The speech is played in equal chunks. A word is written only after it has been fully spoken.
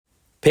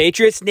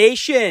Patriots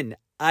Nation,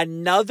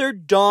 another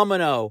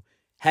domino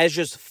has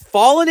just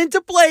fallen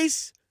into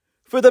place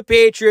for the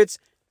Patriots'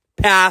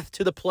 path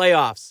to the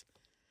playoffs.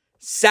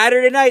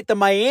 Saturday night, the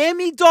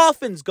Miami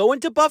Dolphins go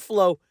into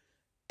Buffalo,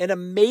 an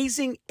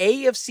amazing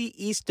AFC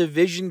East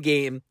division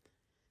game.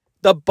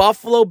 The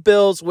Buffalo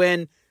Bills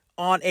win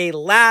on a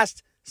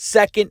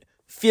last-second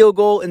field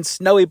goal in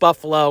snowy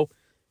Buffalo.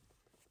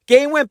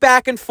 Game went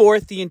back and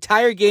forth, the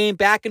entire game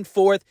back and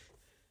forth.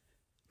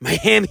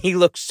 Miami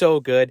looked so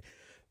good.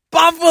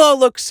 Buffalo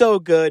looks so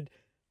good.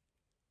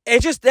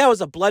 That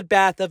was a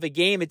bloodbath of a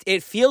game.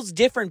 It feels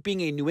different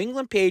being a New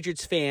England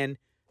Patriots fan,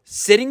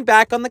 sitting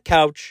back on the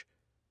couch,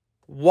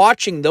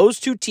 watching those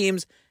two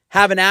teams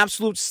have an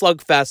absolute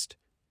slugfest.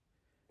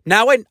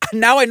 Now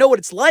I know what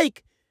it's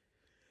like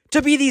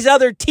to be these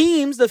other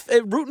teams,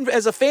 rooting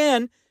as a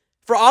fan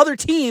for other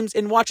teams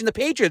and watching the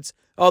Patriots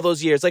all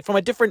those years, like from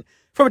a different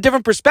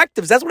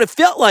perspective. That's what it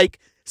felt like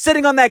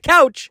sitting on that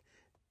couch,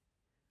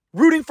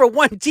 rooting for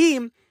one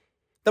team,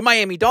 the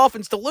Miami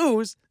Dolphins, to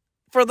lose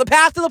for the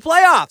path to the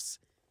playoffs.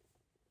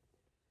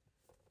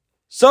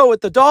 So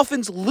with the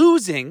Dolphins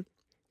losing,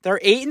 they're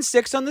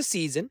 8-6 on the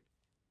season.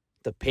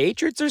 The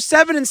Patriots are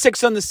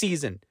 7-6 on the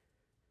season.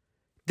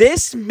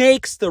 This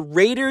makes the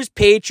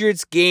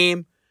Raiders-Patriots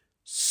game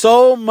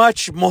so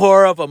much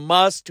more of a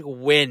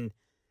must-win.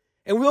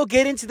 And we'll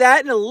get into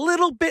that in a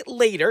little bit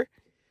later.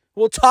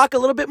 We'll talk a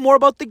little bit more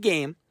about the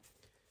game.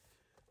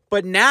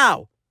 But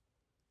now,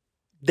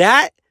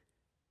 that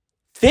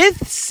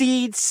 5th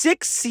seed,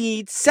 6th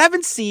seed,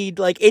 7th seed,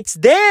 it's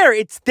there.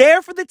 It's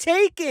there for the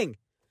taking.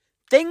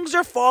 Things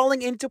are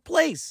falling into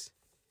place.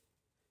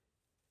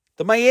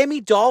 The Miami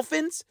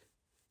Dolphins,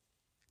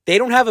 they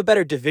don't have a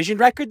better division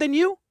record than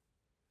you.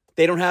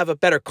 They don't have a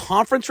better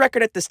conference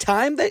record at this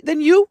time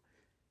than you.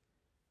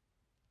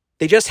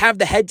 They just have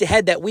the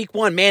head-to-head that week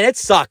one. Man, it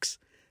sucks.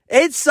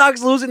 It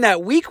sucks losing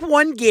that week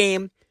one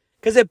game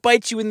because it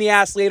bites you in the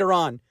ass later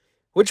on.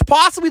 Which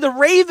possibly the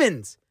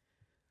Ravens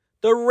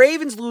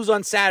lose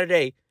on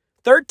Saturday,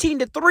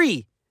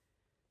 13-3.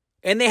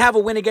 And they have a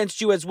win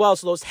against you as well.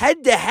 So those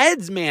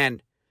head-to-heads,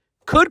 man,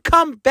 could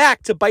come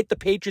back to bite the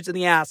Patriots in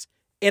the ass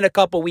in a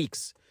couple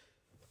weeks.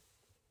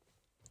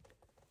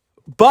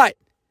 But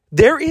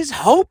there is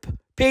hope,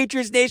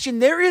 Patriots Nation.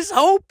 There is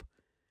hope.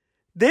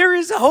 There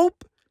is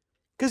hope.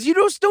 Because you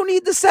just don't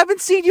need the 7th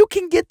seed. You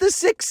can get the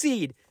 6th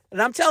seed.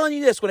 And I'm telling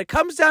you this, when it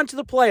comes down to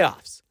the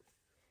playoffs,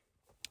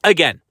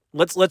 again,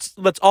 let's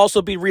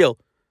also be real.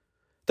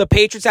 The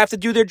Patriots have to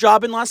do their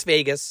job in Las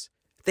Vegas.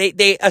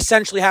 They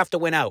essentially have to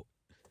win out.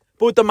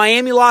 But with the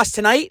Miami loss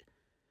tonight,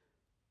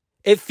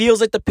 it feels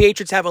like the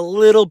Patriots have a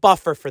little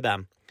buffer for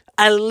them.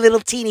 A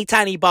little teeny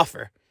tiny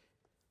buffer.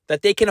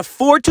 That they can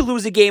afford to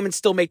lose a game and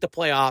still make the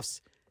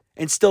playoffs.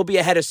 And still be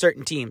ahead of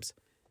certain teams.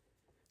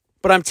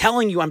 But I'm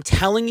telling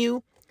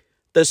you,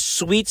 the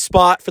sweet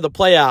spot for the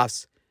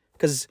playoffs.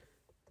 Because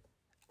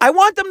I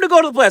want them to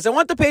go to the playoffs. I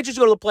want the Patriots to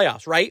go to the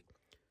playoffs, right?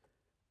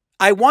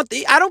 I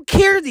don't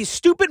care, these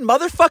stupid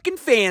motherfucking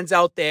fans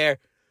out there.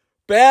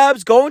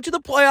 Babz, going to the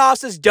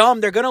playoffs is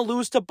dumb. They're going to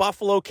lose to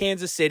Buffalo,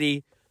 Kansas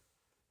City.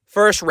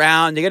 First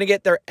round. They're going to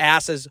get their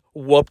asses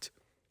whooped.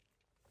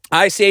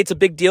 I say it's a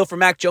big deal for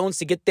Mac Jones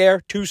to get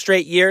there 2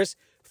 straight years.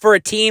 For a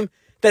team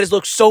that has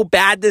looked so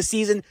bad this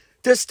season,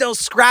 to still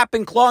scrap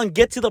and claw and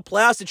get to the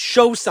playoffs, it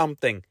shows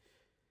something.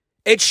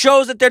 It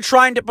shows that they're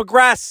trying to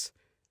progress.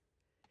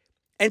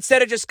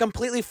 Instead of just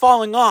completely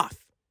falling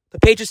off. The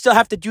Patriots still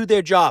have to do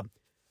their job.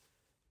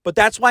 But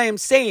that's why I'm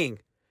saying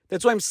the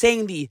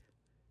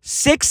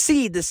 6th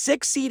seed. The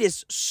 6th seed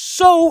is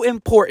so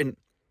important.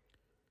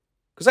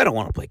 Because I don't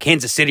want to play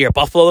Kansas City or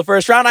Buffalo the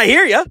first round. I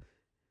hear you.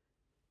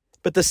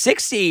 But the 6th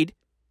seed,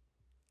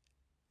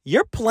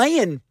 you're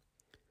playing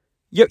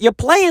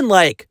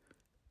like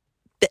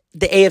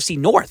the AFC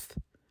North.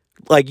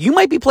 Like, you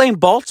might be playing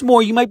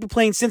Baltimore, you might be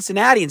playing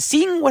Cincinnati, and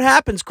seeing what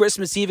happens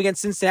Christmas Eve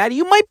against Cincinnati,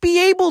 you might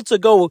be able to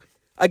go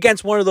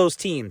against one of those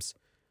teams.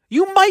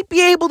 You might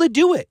be able to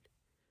do it.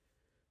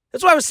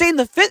 That's why I was saying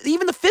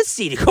even the 5th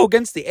seed, you go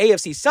against the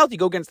AFC South, you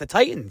go against the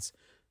Titans.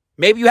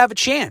 Maybe you have a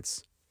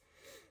chance.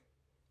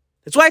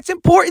 That's why it's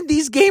important,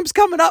 these games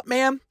coming up,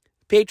 man.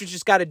 Patriots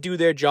just got to do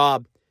their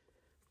job.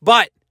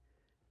 But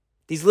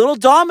these little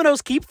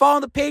dominoes keep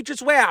falling the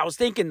Patriots' way. I was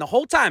thinking the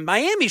whole time,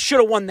 Miami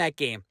should have won that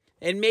game.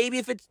 And maybe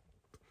if it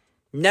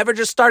never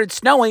just started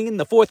snowing in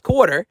the 4th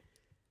quarter,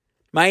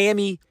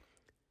 Miami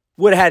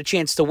would have had a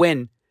chance to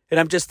win. And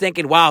I'm just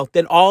thinking, wow,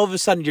 then all of a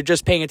sudden you're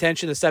just paying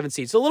attention to the 7th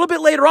seed. So a little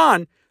bit later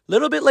on,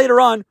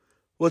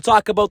 we'll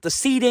talk about the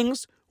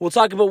seedings. We'll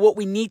talk about what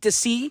we need to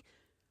see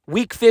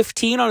week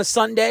 15 on a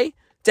Sunday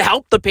to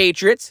help the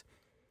Patriots.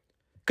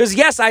 Because,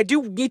 yes, I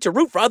do need to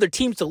root for other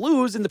teams to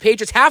lose, and the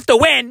Patriots have to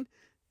win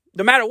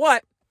no matter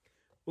what.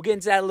 We'll get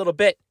into that a little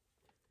bit.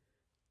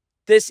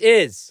 This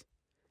is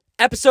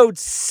episode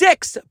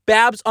 6,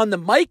 Babz on the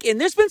mic, and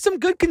there's been some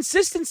good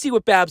consistency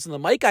with Babz on the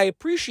mic. I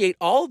appreciate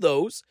all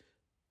those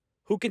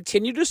who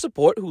continue to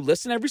support, who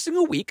listen every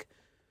single week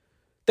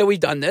that we've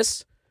done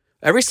this.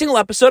 Every single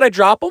episode I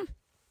drop them.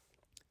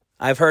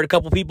 I've heard a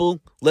couple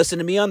people listen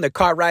to me on their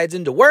car rides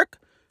into work.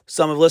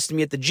 Some have listened to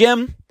me at the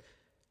gym.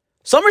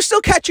 Some are still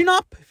catching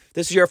up. If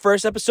this is your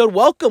first episode,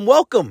 welcome,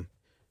 welcome.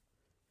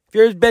 If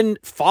you've been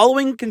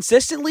following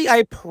consistently, I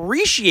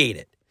appreciate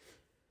it.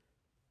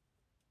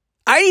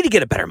 I need to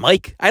get a better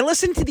mic. I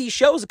listened to these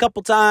shows a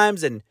couple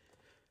times, and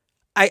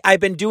I've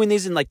been doing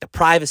these in like the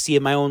privacy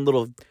of my own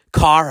little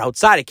car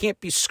outside. I can't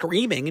be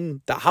screaming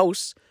in the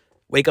house.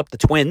 Wake up the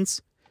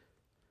twins.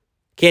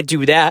 Can't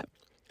do that.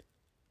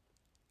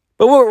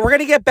 But we're going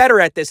to get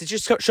better at this. It's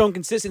just showing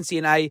consistency,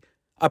 and I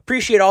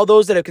appreciate all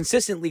those that have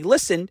consistently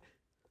listened.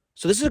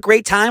 So this is a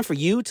great time for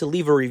you to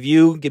leave a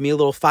review, give me a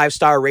little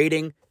 5-star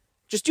rating.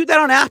 Just do that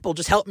on Apple.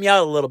 Just help me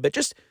out a little bit.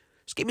 Just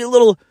give me a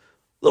little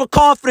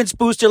confidence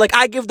booster, like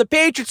I give the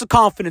Patriots a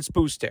confidence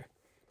booster.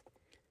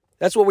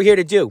 That's what we're here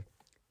to do.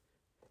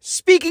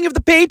 Speaking of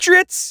the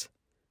Patriots,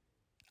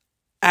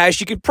 as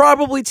you could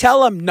probably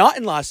tell, I'm not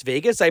in Las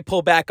Vegas. I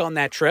pull back on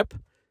that trip.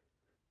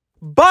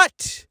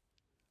 But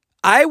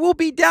I will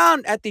be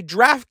down at the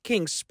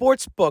DraftKings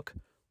Sportsbook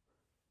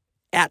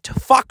at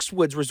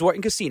Foxwoods Resort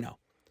and Casino.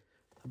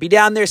 I'll be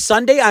down there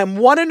Sunday. I'm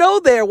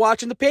 1-0 there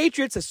watching the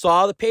Patriots. I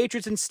saw the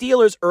Patriots and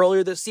Steelers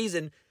earlier this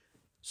season.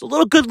 It's a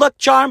little good luck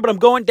charm, but I'm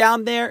going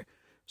down there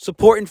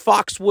supporting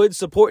Foxwoods,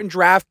 supporting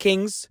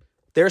DraftKings,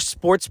 their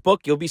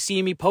sportsbook. You'll be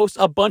seeing me post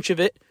a bunch of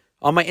it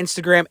on my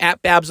Instagram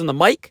at Babz on the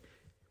mic.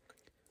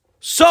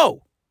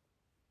 So,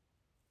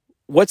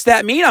 what's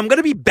that mean? I'm going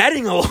to be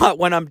betting a lot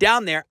when I'm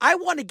down there. I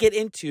want to get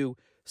into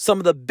some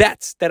of the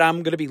bets that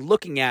I'm going to be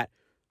looking at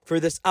for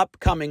this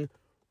upcoming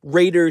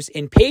Raiders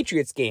and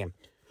Patriots game.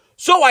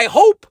 So I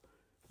hope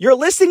you're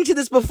listening to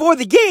this before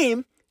the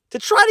game to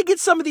try to get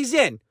some of these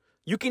in.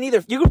 You can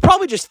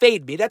probably just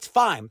fade me. That's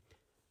fine.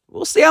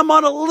 We'll say I'm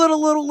on a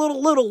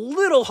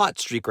little hot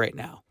streak right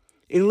now.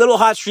 A little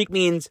hot streak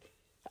means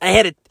I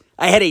had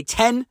a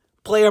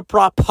 10-player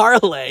prop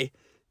parlay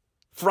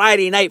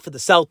Friday night for the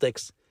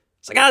Celtics.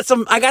 So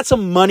I got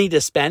some money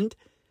to spend.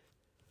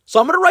 So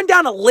I'm going to run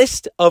down a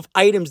list of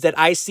items that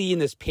I see in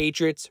this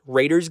Patriots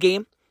Raiders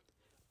game.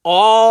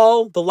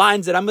 All the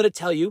lines that I'm going to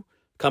tell you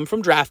come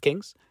from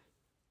DraftKings.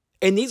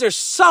 And these are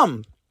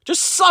just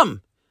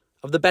some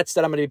of the bets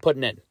that I'm going to be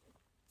putting in.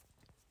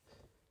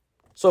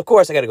 So, of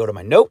course, I got to go to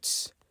my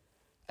notes.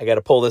 I got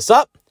to pull this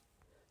up.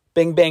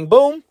 Bing, bang,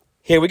 boom.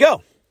 Here we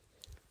go.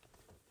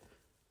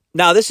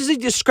 Now, this is a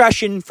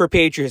discretion for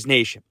Patriots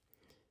Nation.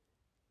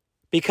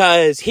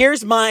 Because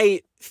here's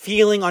my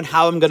feeling on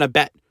how I'm going to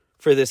bet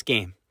for this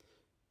game.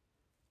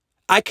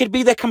 I could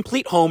be the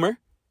complete homer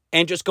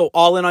and just go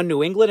all in on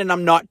New England, and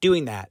I'm not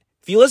doing that.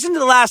 If you listen to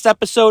the last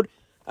episode,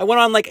 I went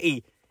on like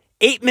a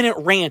 8-minute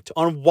rant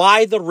on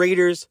why the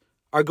Raiders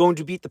are going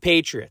to beat the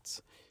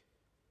Patriots.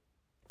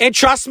 And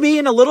trust me,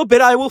 in a little bit,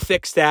 I will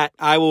fix that.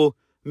 I will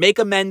make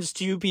amends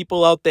to you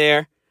people out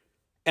there.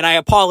 And I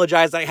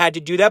apologize I had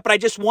to do that, but I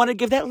just want to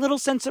give that little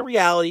sense of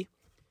reality.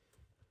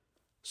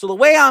 So the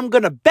way I'm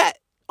going to bet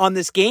on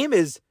this game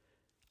is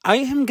I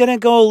am going to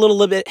go a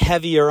little bit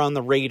heavier on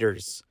the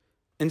Raiders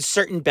in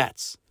certain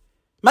bets.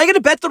 Am I going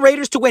to bet the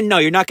Raiders to win? No,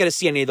 you're not going to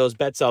see any of those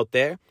bets out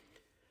there.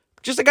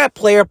 Just I got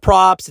player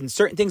props and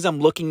certain things I'm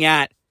looking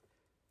at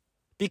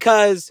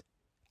because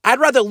I'd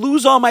rather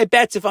lose all my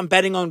bets if I'm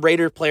betting on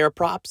Raider player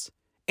props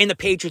and the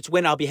Patriots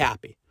win, I'll be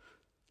happy.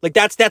 Like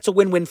that's a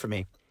win-win for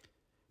me.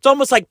 It's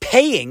almost like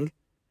paying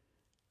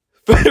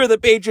for the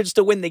Patriots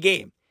to win the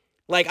game.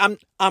 Like I'm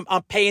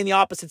paying the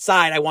opposite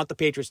side. I want the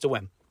Patriots to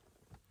win.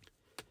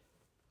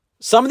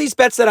 Some of these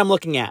bets that I'm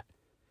looking at,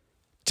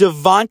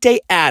 Davante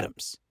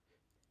Adams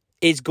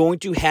is going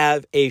to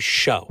have a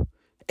show.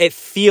 It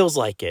feels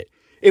like it.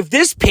 If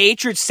this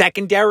Patriots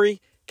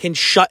secondary can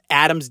shut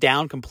Adams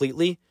down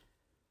completely,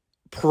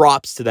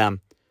 props to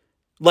them.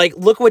 Like,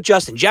 look what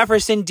Justin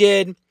Jefferson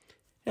did. You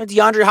know,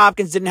 DeAndre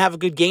Hopkins didn't have a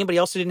good game, but he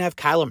also didn't have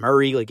Kyler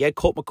Murray. Like, he had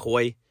Colt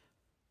McCoy.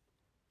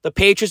 The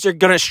Patriots are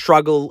going to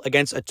struggle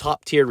against a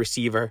top-tier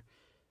receiver.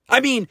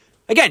 I mean,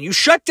 again, you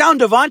shut down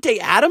Davante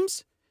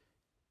Adams?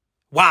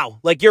 Wow.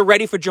 Like, you're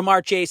ready for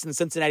Jamar Chase and the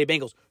Cincinnati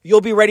Bengals.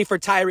 You'll be ready for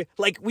Tyree.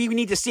 Like, we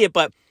need to see it,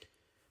 but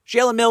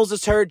Jalen Mills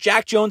is hurt.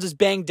 Jack Jones is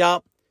banged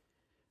up.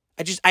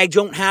 I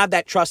don't have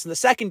that trust in the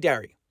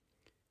secondary.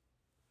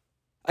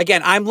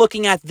 Again, I'm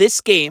looking at this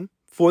game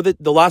for the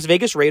Las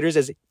Vegas Raiders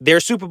as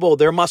their Super Bowl,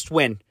 their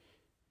must-win.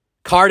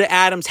 Carr to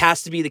Adams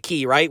has to be the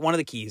key, right? One of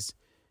the keys.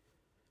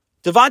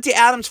 Davante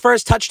Adams'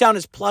 first touchdown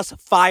is plus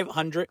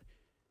 500.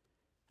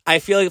 I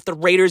feel like if the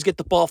Raiders get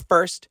the ball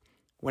first,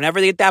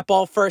 whenever they get that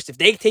ball first, if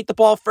they take the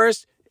ball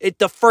first,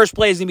 the first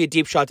play is going to be a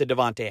deep shot to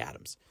Davante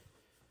Adams.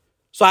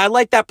 So I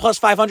like that plus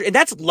 500. And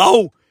that's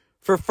low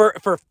for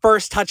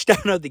first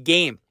touchdown of the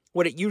game,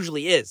 what it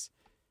usually is.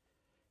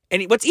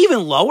 And what's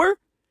even lower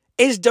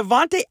is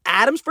Davante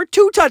Adams for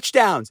 2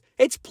 touchdowns.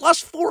 It's plus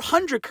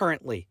 400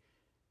 currently.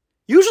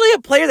 Usually a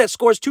player that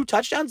scores 2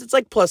 touchdowns, it's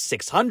like plus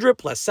 600,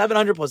 plus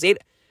 700, plus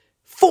 800.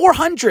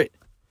 400.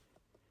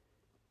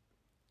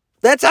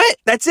 That's it.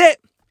 That's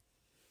it.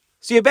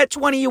 So you bet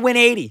 20, you win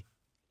 80.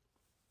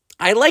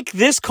 I like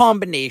this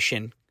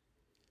combination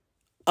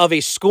of a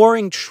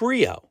scoring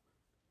trio.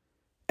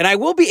 And I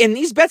will be in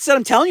these bets that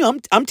I'm telling you,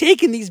 I'm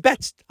taking these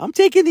bets. I'm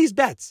taking these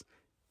bets.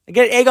 I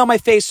get an egg on my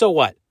face, so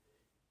what?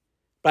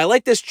 But I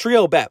like this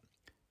trio bet.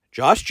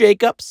 Josh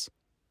Jacobs,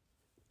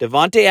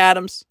 Devontae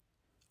Adams,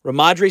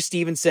 Ramondre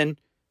Stevenson,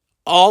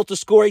 all to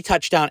score a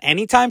touchdown,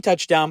 anytime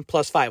touchdown,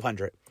 plus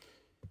 500.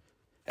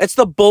 That's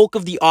the bulk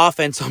of the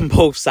offense on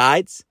both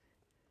sides.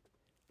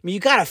 I mean, you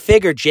got to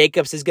figure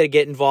Jacobs is going to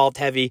get involved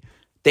heavy.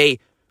 They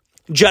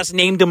just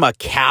named him a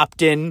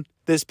captain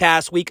this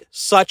past week.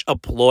 Such a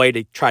ploy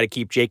to try to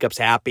keep Jacobs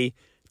happy.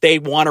 They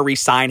want to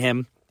re-sign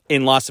him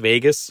in Las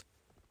Vegas.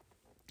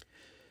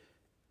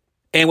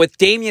 And with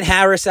Damian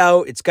Harris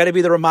out, it's got to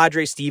be the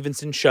Ramondre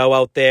Stevenson show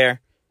out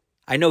there.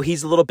 I know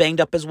he's a little banged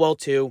up as well,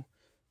 too.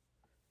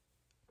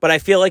 But I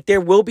feel like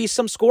there will be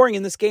some scoring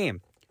in this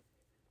game.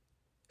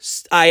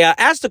 I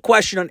asked a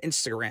question on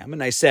Instagram,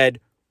 and I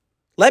said,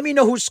 let me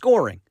know who's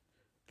scoring.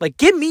 Like,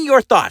 give me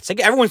your thoughts. Like,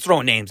 everyone's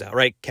throwing names out,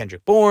 right?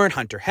 Kendrick Bourne,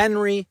 Hunter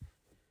Henry.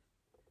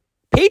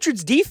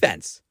 Patriots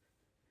defense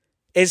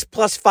is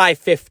plus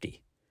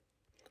 550.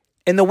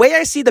 And the way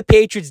I see the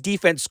Patriots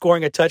defense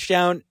scoring a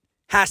touchdown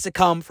has to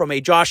come from a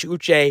Josh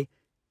Uche,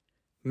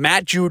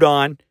 Matt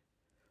Judon,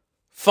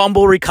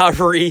 fumble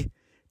recovery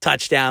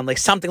touchdown, like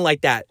something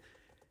like that.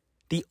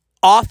 The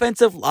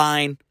offensive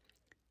line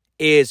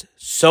is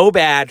so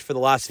bad for the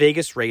Las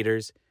Vegas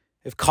Raiders.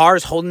 If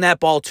Carr's holding that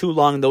ball too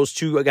long, those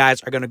two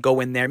guys are going to go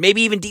in there.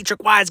 Maybe even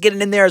Dietrich Wise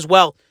getting in there as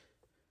well.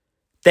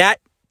 That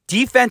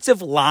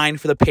defensive line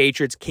for the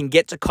Patriots can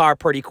get to Carr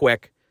pretty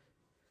quick.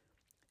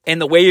 And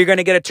the way you're going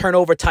to get a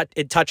turnover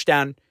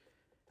touchdown,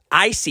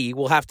 I see,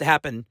 will have to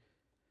happen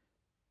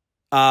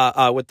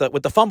with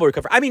the fumble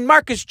recovery. I mean,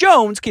 Marcus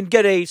Jones can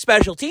get a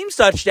special teams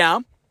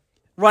touchdown,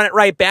 run it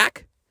right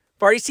back.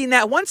 I've already seen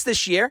that once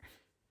this year.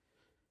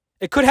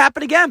 It could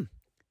happen again.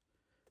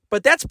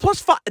 But that's plus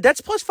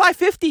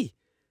 550.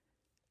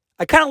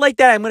 I kind of like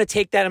that. I'm going to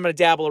take that. I'm going to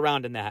dabble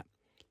around in that.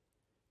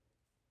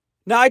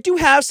 Now, I do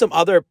have some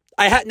other...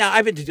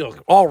 I've been doing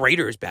all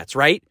Raiders bets,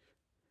 right?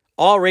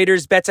 All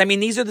Raiders bets. I mean,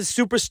 these are the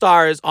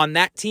superstars on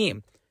that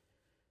team.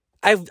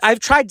 I've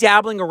tried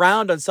dabbling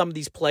around on some of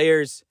these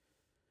players.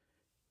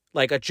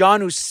 Like a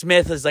Jonnu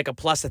Smith is like a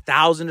plus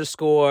 1,000 to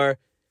score.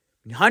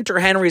 Hunter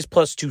Henry is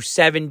plus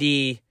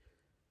 270.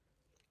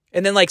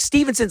 And then like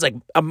Stevenson's like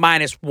a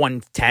minus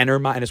 110 or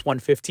minus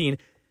 115.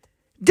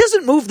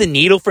 Doesn't move the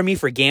needle for me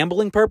for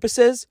gambling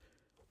purposes.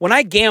 When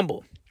I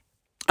gamble,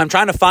 I'm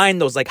trying to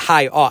find those like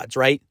high odds,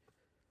 right?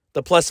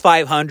 The plus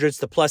 500s,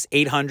 the plus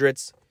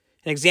 800s.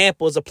 An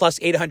example is a plus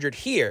 800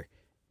 here.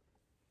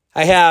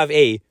 I have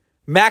a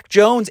Mac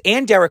Jones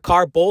and Derek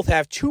Carr both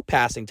have 2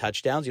 passing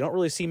touchdowns. You don't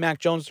really see Mac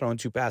Jones throwing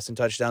 2 passing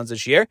touchdowns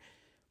this year.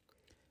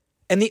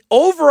 And the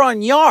over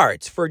on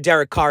yards for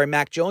Derek Carr and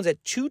Mac Jones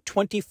at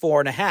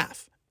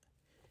 224.5.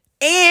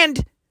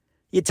 And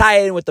you tie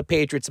it in with the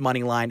Patriots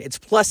money line. It's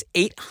plus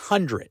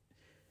 800.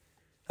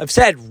 I've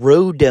said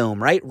Road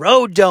Dome, right?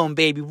 Road Dome,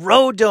 baby.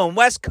 Road Dome.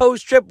 West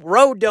Coast trip,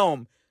 Road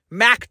Dome.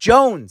 Mac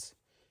Jones.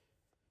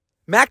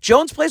 Mac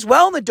Jones plays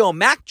well in the Dome.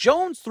 Mac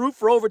Jones threw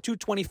for over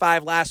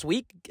 225 last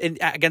week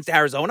against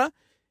Arizona.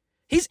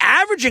 He's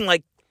averaging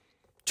like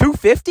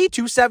 250,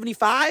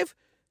 275,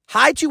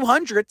 high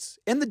 200s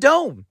in the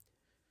Dome.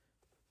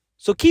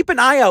 So keep an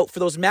eye out for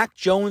those Mac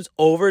Jones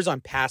overs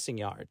on passing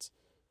yards.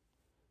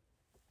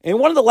 And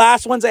one of the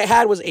last ones I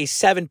had was a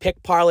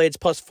 7-pick parlay. It's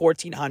plus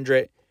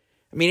 1,400.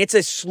 I mean, it's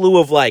a slew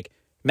of like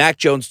Mac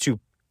Jones 2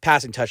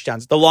 passing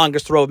touchdowns. The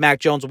longest throw of Mac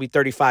Jones will be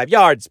 35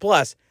 yards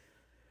plus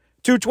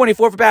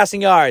 224 for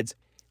passing yards.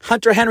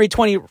 Hunter Henry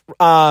 20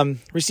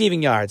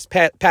 receiving yards.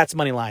 Pat's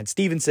money line.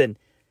 Stevenson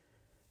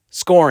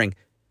scoring.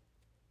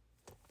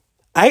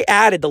 I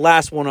added the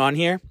last one on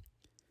here.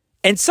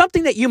 And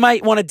something that you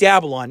might want to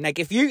dabble on. Like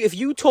if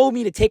you told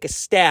me to take a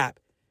stab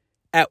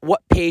at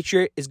what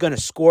Patriot is going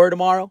to score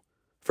tomorrow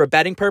for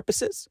betting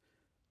purposes,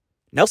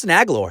 Nelson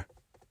Aguilar.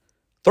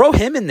 Throw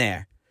him in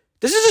there.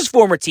 This is his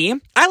former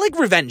team. I like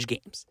revenge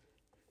games.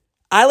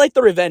 I like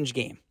the revenge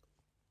game.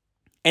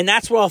 And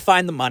that's where I'll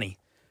find the money.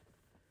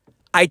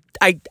 I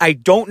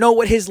don't know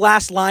what his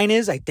last line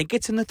is. I think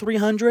it's in the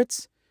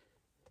 300s.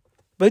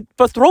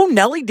 But throw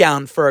Nelly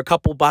down for a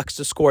couple bucks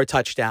to score a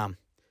touchdown.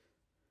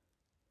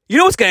 You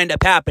know what's going to end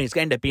up happening? It's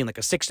going to end up being like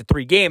a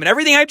 6-3 game. And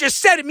everything I just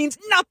said, it means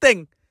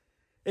nothing.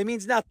 It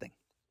means nothing.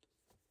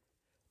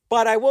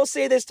 But I will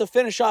say this to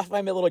finish off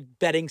my little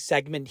betting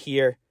segment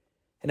here.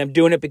 And I'm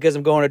doing it because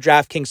I'm going to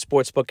DraftKings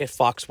Sportsbook at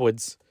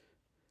Foxwoods.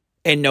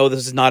 And no,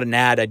 this is not an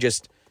ad.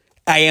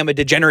 I am a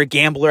degenerate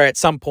gambler at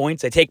some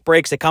points. I take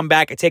breaks, I come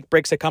back. I take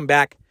breaks, I come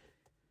back.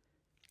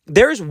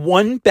 There's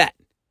one bet.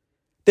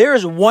 There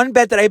is one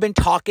bet that I've been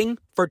talking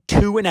for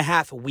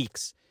 2.5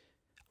 weeks.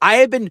 I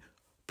have been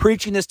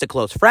preaching this to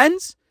close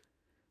friends.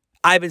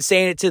 I've been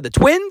saying it to the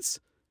Twins.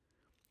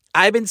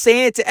 I've been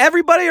saying it to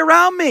everybody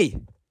around me.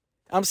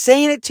 I'm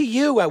saying it to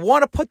you. I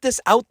want to put this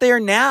out there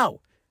now.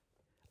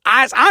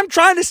 As I'm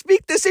trying to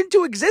speak this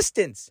into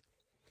existence.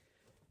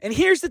 And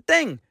here's the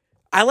thing.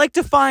 I like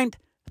to find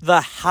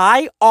the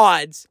high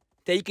odds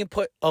that you can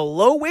put a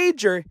low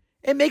wager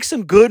and make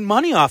some good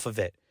money off of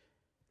it.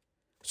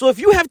 So if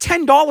you have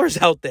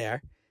 $10 out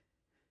there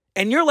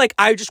and you're like,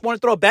 I just want to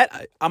throw a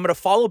bet, I'm going to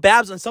follow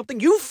Babz on something,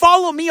 you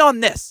follow me on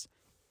this.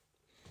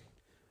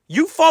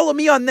 You follow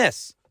me on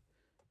this.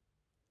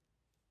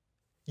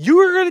 You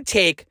are going to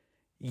take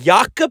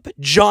Jakob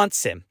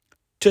Johnson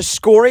to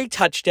score a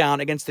touchdown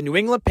against the New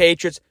England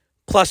Patriots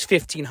plus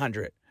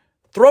 1,500.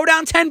 Throw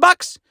down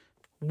 $10,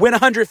 win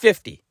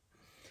 150.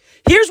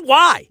 Here's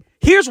why.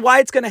 Here's why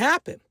it's going to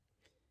happen.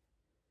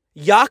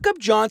 Jakob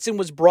Johnson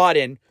was brought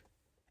in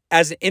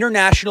as an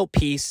international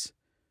piece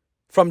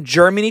from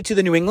Germany to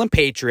the New England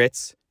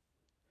Patriots,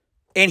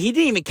 and he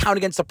didn't even count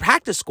against the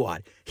practice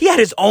squad. He had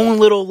his own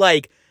little,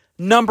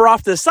 number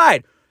off to the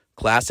side.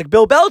 Classic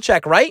Bill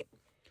Belichick, right?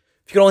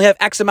 If you can only have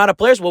X amount of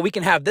players, well, we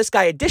can have this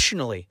guy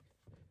additionally.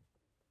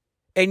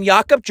 And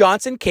Jakob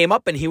Johnson came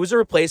up, and he was a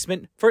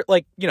replacement for,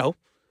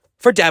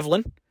 for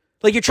Devlin.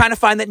 You're trying to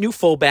find that new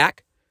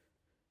fullback.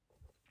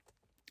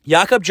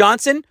 Jakob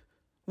Johnson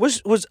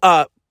was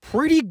a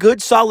pretty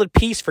good, solid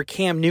piece for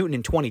Cam Newton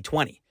in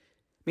 2020.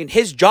 I mean,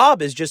 his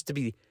job is just to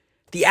be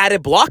the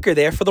added blocker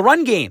there for the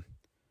run game.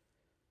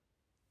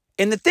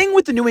 And the thing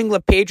with the New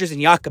England Patriots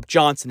and Jakob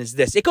Johnson is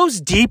this. It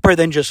goes deeper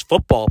than just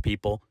football,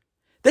 people.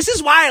 This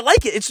is why I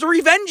like it. It's the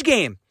revenge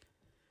game.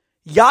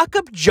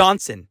 Jakob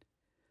Johnson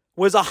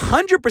was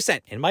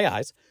 100%, in my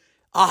eyes,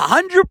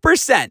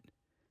 100%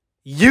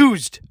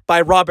 used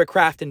by Robert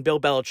Kraft and Bill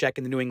Belichick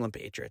and the New England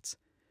Patriots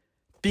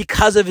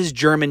because of his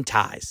German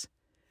ties.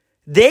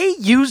 They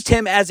used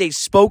him as a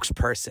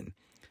spokesperson,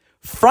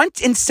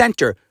 front and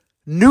center,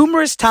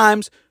 numerous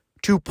times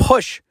to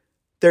push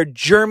their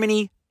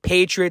Germany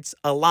Patriots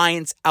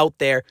alliance out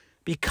there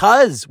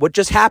because what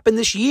just happened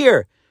this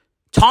year?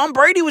 Tom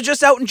Brady was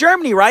just out in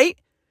Germany, right?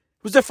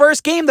 It was the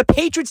first game. The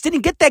Patriots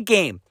didn't get that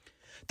game.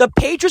 The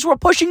Patriots were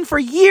pushing for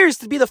years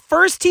to be the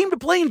first team to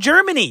play in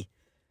Germany.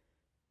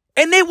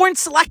 And they weren't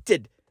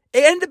selected.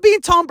 It ended up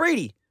being Tom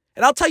Brady.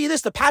 And I'll tell you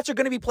this, the Pats are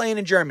going to be playing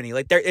in Germany.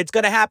 It's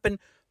going to happen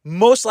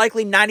most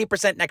likely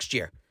 90% next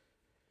year.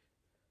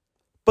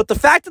 But the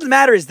fact of the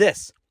matter is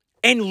this,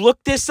 and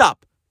look this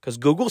up, because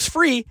Google's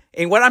free,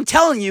 and what I'm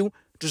telling you,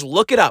 just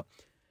look it up.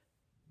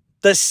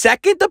 The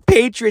second the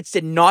Patriots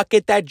did not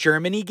get that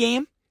Germany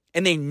game,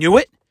 and they knew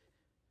it,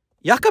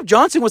 Jakob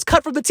Johnson was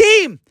cut from the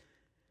team.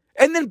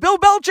 And then Bill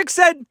Belichick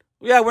said,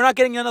 yeah, we're not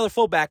getting another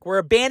fullback. We're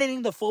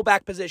abandoning the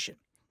fullback position.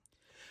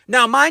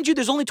 Now, mind you,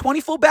 there's only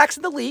 20 fullbacks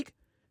in the league,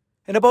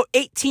 and about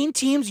 18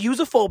 teams use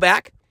a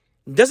fullback.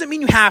 Doesn't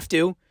mean you have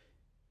to.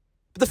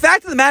 But the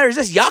fact of the matter is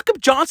this, Jakob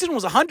Johnson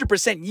was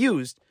 100%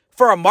 used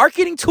for a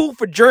marketing tool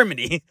for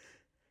Germany.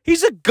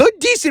 He's a good,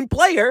 decent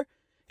player,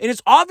 and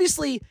it's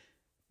obviously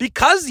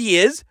because he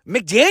is.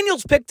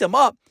 McDaniels picked him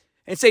up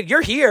and said,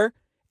 you're here,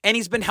 and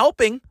he's been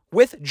helping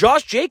with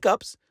Josh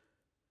Jacobs.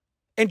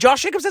 And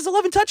Josh Jacobs has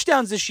 11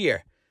 touchdowns this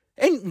year.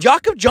 And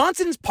Jakob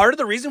Johnson is part of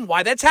the reason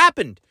why that's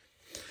happened.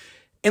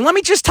 And let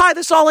me just tie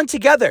this all in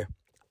together.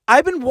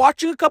 I've been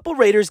watching a couple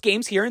Raiders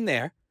games here and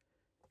there.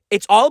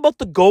 It's all about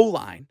the goal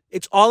line.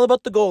 It's all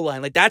about the goal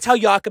line. That's how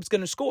Jakob's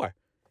going to score.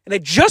 And I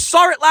just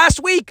saw it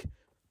last week.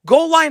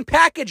 Goal line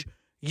package.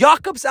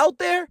 Jakob's out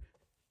there.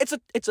 It's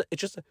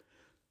just a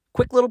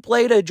quick little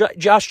play to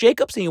Josh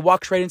Jacobs, and he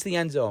walks right into the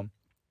end zone.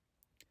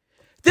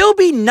 There'll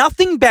be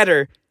nothing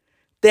better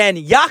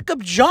than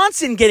Jakob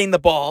Johnson getting the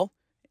ball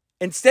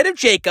instead of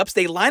Jacobs.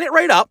 They line it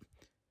right up.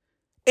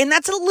 And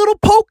that's a little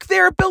poke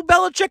there at Bill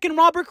Belichick and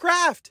Robert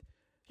Kraft.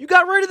 You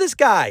got rid of this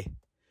guy.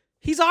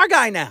 He's our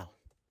guy now.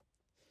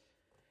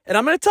 And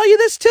I'm going to tell you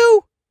this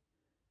too.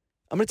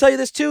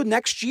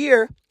 Next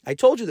year, I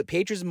told you the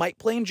Patriots might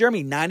play in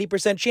Germany.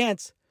 90%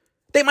 chance.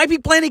 They might be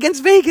playing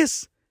against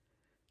Vegas.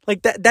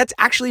 That's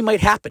actually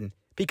might happen.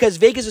 Because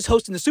Vegas is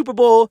hosting the Super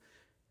Bowl.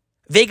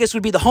 Vegas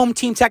would be the home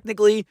team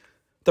technically.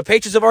 The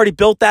Patriots have already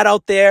built that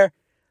out there.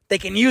 They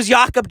can use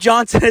Jakob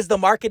Johnson as the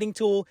marketing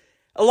tool.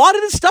 A lot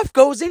of this stuff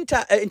goes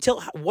into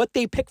until what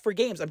they pick for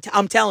games.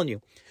 I'm telling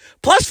you.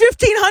 Plus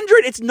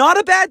 1,500, it's not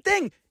a bad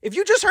thing. If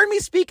you just heard me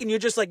speak and you're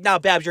just like, nah,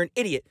 Babz, you're an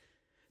idiot.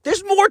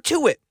 There's more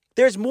to it.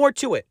 There's more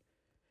to it.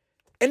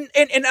 And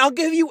I'll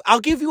give you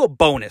a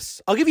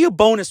bonus. I'll give you a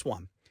bonus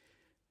one.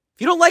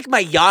 If you don't like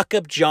my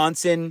Jakob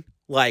Johnson,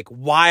 why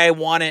I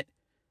want it,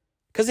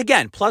 because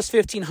again, plus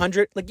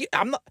 1,500,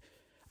 I'm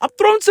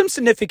throwing some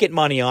significant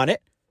money on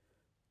it.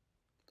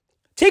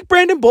 Take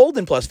Brandon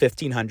Bolden plus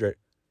 1,500.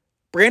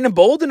 Brandon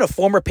Bolden, a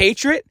former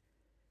Patriot.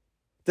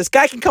 This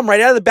guy can come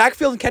right out of the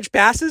backfield and catch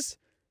passes.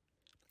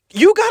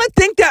 You got to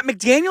think that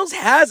McDaniels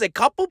has a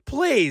couple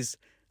plays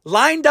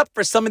lined up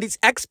for some of these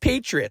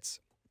ex-Patriots.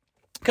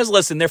 Because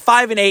listen, they're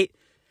 5-8.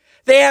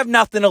 They have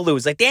nothing to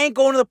lose. They ain't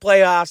going to the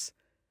playoffs.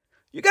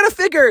 You got to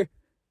figure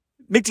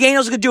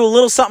McDaniels is going to do a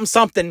little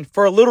something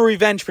for a little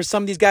revenge for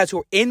some of these guys who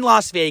are in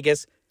Las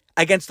Vegas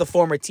against the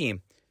former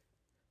team.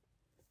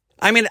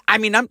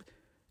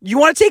 You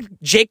want to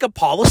take Jacob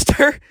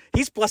Hollister?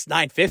 He's plus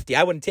 950.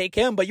 I wouldn't take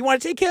him, but you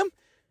want to take him?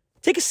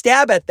 Take a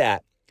stab at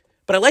that.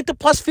 But I like the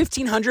plus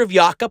 1,500 of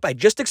Jakob. I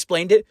just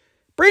explained it.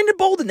 Brandon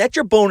Bolden, that's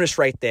your bonus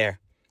right there.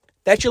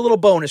 That's your little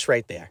bonus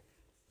right there.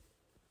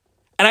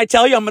 And I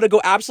tell you, I'm going to go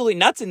absolutely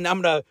nuts, and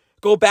I'm going to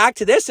go back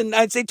to this, and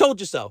I'd say,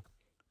 told you so.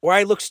 Or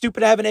I look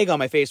stupid, I have an egg on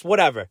my face,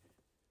 whatever.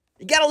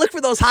 You got to look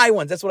for those high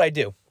ones. That's what I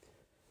do.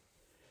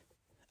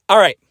 All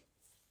right.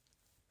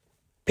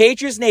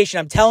 Patriots Nation,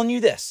 I'm telling you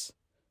this.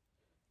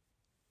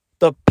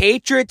 The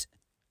Patriots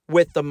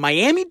with the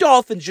Miami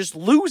Dolphins just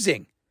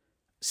losing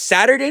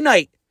Saturday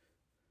night.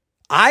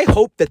 I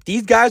hope that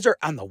these guys are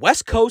on the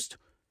West Coast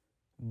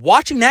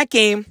watching that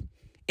game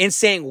and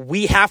saying,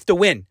 we have to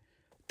win.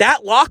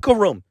 That locker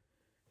room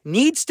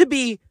needs to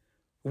be,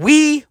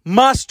 we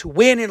must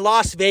win in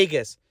Las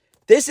Vegas.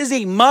 This is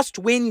a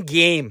must-win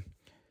game.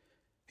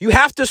 You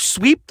have to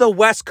sweep the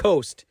West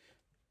Coast.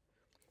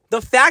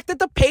 The fact that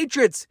the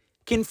Patriots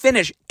can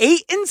finish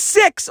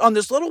 8-6 on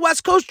this little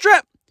West Coast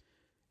trip,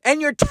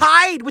 and you're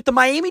tied with the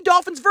Miami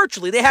Dolphins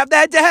virtually. They have the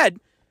head-to-head.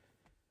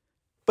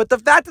 But the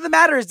fact of the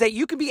matter is that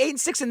you can be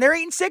 8-6 and they're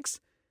 8-6.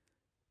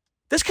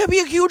 This could be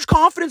a huge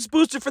confidence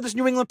booster for this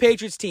New England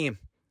Patriots team.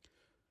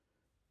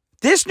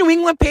 This New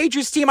England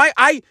Patriots team,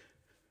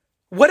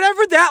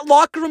 whatever that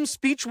locker room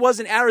speech was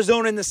in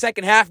Arizona in the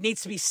second half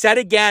needs to be said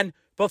again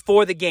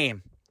before the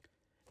game.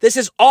 This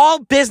is all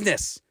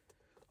business.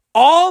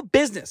 All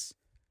business.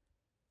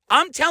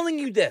 I'm telling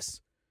you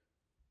this.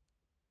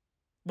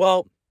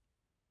 Well,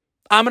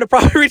 I'm going to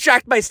probably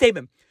retract my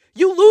statement.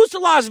 You lose to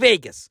Las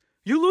Vegas.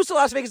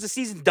 The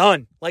season's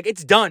done. Like,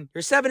 it's done.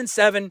 You're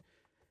 7-7.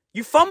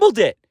 You fumbled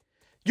it.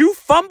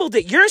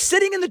 You're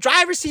sitting in the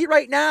driver's seat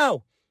right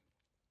now.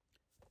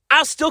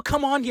 I'll still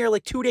come on here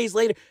like 2 days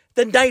later,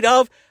 the night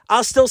of.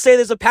 I'll still say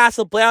there's a path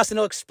to the playoffs, and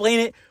I'll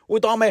explain it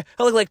with I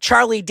look like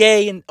Charlie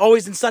Day and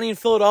Always in Sunny in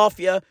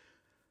Philadelphia,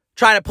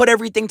 trying to put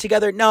everything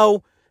together.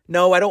 No,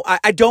 I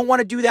don't want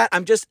to do that.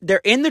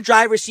 They're in the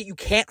driver's seat. You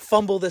can't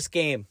fumble this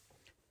game.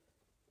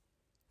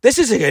 This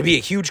is going to be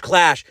a huge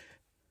clash.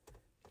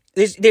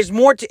 There's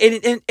more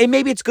to, and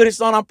maybe it's good it's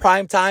not on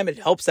prime time. It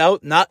helps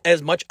out. Not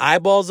as much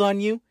eyeballs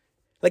on you.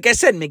 Like I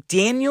said,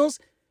 McDaniels,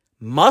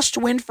 must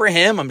win for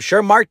him. I'm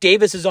sure Mark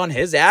Davis is on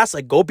his ass.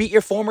 Like, go beat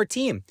your former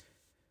team.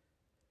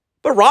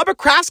 But Robert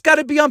Kraft's got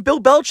to be on Bill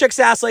Belichick's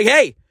ass. Like,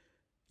 hey,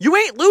 you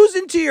ain't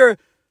losing to your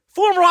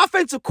former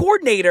offensive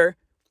coordinator.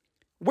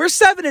 We're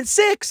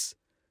 7-6.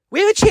 We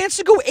have a chance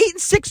to go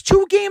 8-6,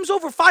 2 games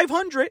over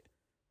 500.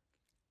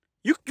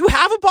 You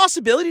have a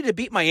possibility to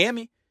beat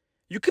Miami.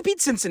 You could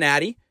beat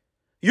Cincinnati.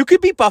 You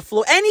could beat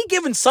Buffalo. Any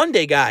given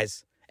Sunday,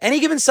 guys. Any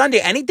given Sunday,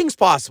 anything's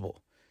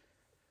possible.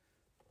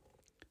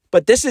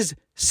 But this is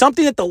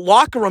something that the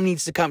locker room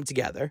needs to come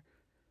together.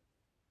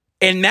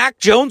 And Mac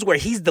Jones, where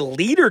he's the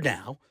leader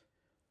now,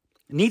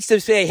 needs to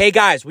say, hey,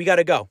 guys, we got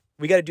to go.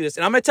 We got to do this.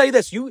 And I'm going to tell you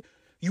this. You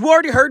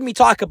already heard me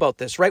talk about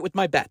this, right, with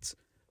my bets.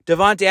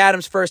 Devontae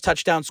Adams' first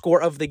touchdown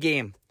score of the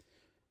game.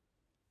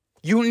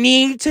 You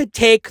need to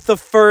take the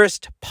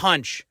first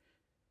punch.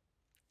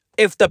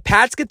 If the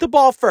Pats get the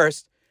ball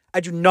first,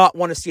 I do not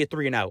want to see a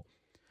 3-and-out.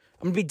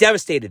 I'm going to be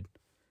devastated.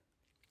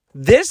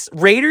 This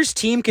Raiders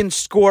team can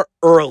score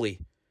early.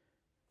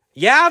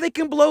 Yeah, they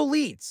can blow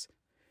leads.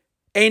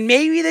 And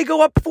maybe they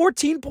go up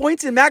 14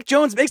 points and Mac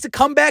Jones makes a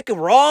comeback and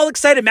we're all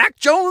excited. Mac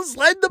Jones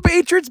led the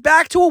Patriots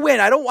back to a win.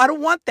 I don't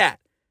want that.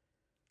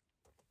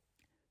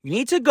 You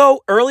need to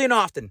go early and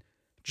often.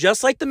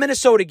 Just like the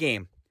Minnesota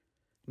game.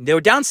 They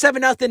were down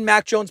 7-0.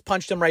 Mac Jones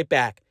punched them right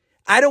back.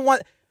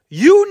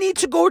 You need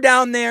to go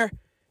down there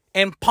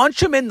and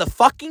punch him in the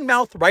fucking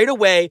mouth right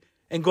away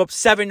and go up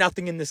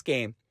 7-0 in this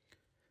game.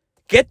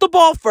 Get the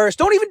ball first.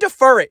 Don't even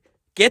defer it.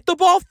 Get the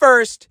ball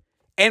first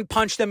and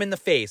punch them in the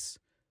face.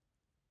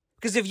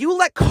 Because if you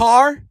let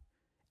Carr,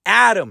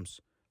 Adams,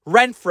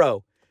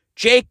 Renfro,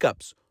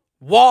 Jacobs,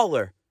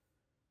 Waller,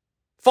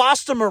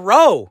 Foster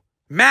Moreau,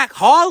 Mac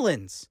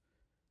Hollins,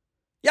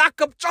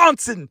 Jakob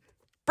Johnson,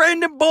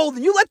 Brandon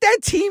Bolden, you let that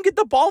team get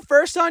the ball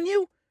first on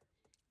you,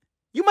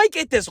 you might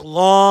get this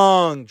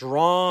long,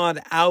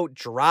 drawn-out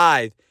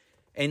drive,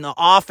 and the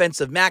offense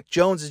of Mac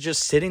Jones is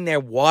just sitting there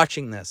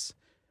watching this.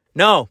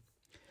 No.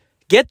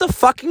 Get the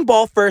fucking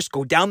ball first,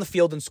 go down the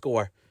field and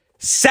score.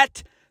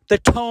 Set the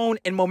tone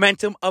and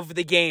momentum of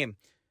the game.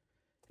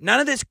 None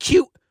of this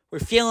cute, we're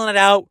feeling it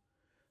out.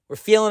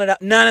 None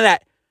of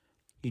that.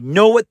 You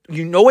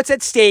know what's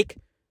at stake.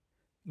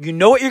 You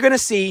know what you're going to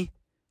see.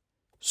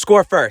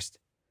 Score first.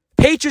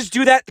 Patriots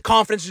do that, the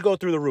confidence will go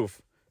through the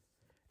roof.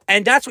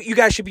 And that's what you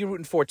guys should be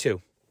rooting for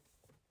too.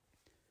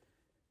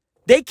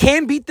 They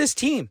can beat this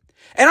team.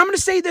 And I'm going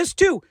to say this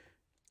too.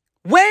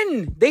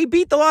 When they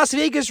beat the Las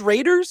Vegas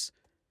Raiders,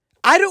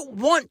 I don't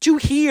want to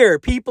hear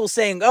people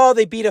saying, oh,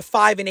 they beat a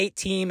 5-8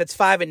 team, it's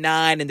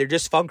 5-9, and they're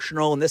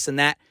dysfunctional and this and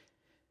that.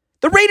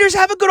 The Raiders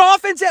have a good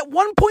offense at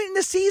one point in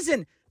the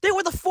season. They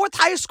were the 4th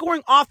highest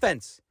scoring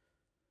offense.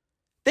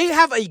 They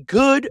have a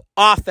good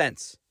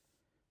offense.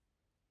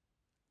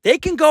 They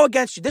can go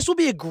against you. This will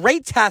be a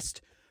great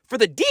test for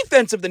the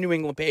defense of the New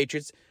England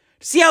Patriots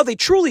to see how they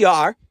truly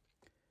are.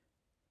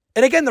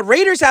 And again, the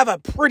Raiders have a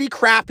pretty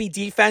crappy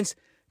defense.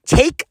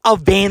 Take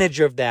advantage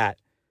of that.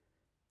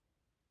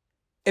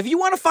 If you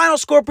want a final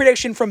score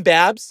prediction from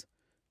Babz,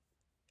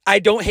 I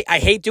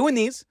hate doing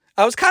these.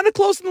 I was kind of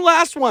close in the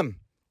last one.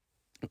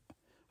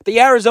 The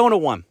Arizona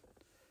one.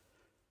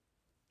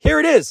 Here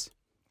it is.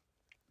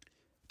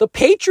 The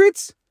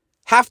Patriots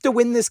have to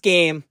win this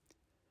game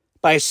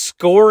by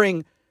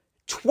scoring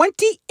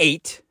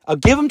 28. I'll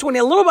give them 20,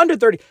 a little under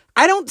 30.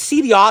 I don't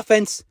see the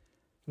offense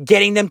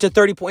getting them to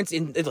 30 points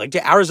in like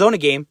the Arizona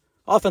game.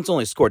 Offense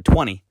only scored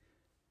 20.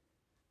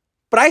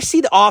 But I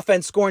see the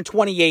offense scoring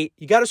 28.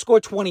 You got to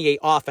score 28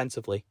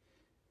 offensively.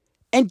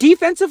 And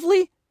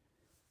defensively,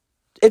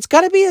 it's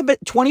got to be a bit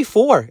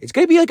 24. It's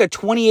going to be like a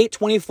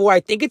 28-24. I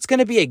think it's going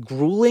to be a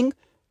grueling,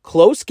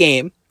 close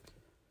game.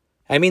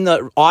 I mean,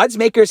 the odds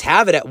makers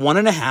have it at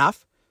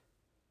 1.5.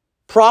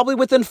 Probably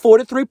within 4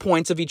 to 3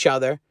 points of each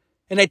other.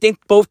 And I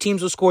think both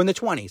teams will score in the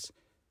 20s.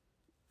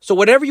 So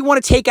whatever you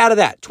want to take out of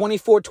that,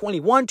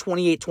 24-21,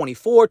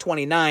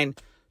 28-24,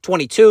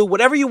 29-22,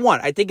 whatever you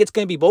want. I think it's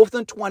going to be both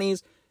in the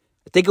 20s.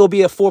 I think it'll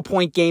be a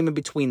 4-point game in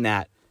between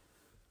that.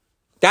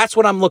 That's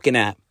what I'm looking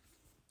at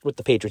with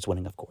the Patriots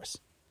winning, of course.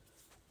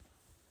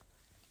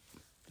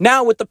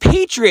 Now, with the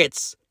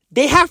Patriots,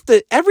 they have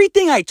to,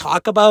 everything I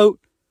talk about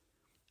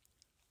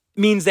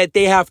means that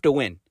they have to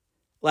win.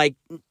 Like,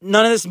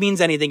 none of this means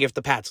anything if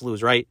the Pats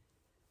lose, right?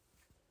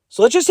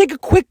 So let's just take a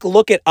quick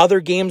look at other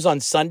games on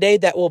Sunday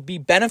that will be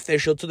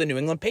beneficial to the New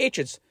England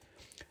Patriots.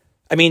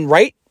 I mean,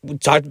 right? We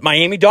talked,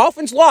 Miami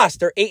Dolphins lost.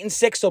 They're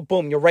 8-6, so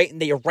boom, you're right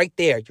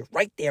there. You're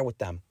right there with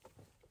them.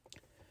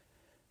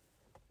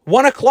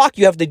 1 o'clock,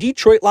 you have the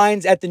Detroit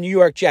Lions at the New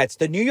York Jets.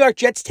 The New York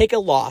Jets take a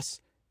loss.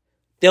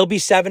 They'll be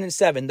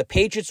 7-7. The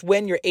Patriots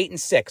win, you're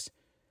 8-6.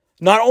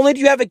 Not only do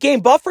you have a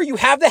game buffer, you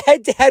have the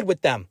head-to-head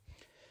with them.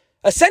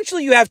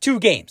 Essentially, you have 2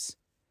 games.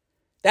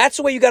 That's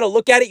the way you got to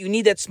look at it. You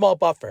need that small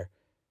buffer.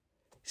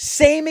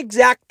 Same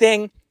exact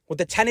thing with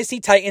the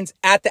Tennessee Titans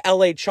at the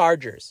LA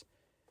Chargers.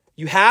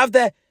 You have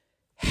the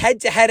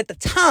head-to-head at the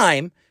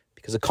time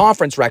because of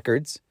conference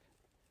records.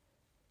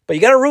 But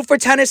you got to root for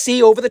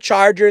Tennessee over the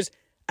Chargers.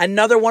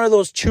 Another one of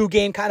those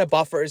 2-game kind of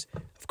buffers.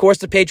 Of course,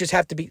 the Patriots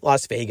have to beat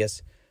Las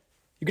Vegas.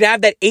 You can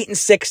have that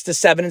 8-6 to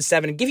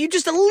 7-7 and give you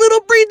just a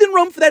little breathing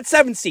room for that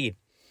 7 seed.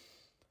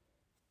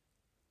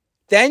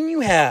 Then you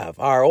have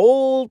our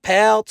old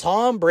pal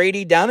Tom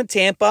Brady down in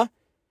Tampa.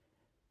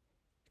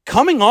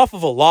 Coming off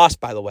of a loss,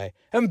 by the way.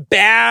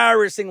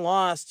 Embarrassing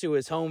loss to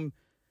his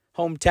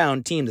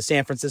hometown team, the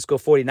San Francisco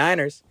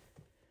 49ers.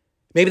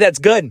 Maybe that's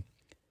good.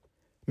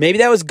 Maybe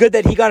that was good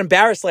that he got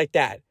embarrassed like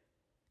that.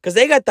 Because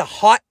they got the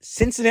hot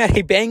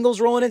Cincinnati Bengals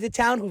rolling into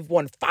town who've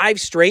won 5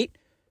 straight,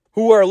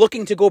 who are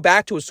looking to go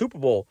back to a Super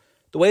Bowl.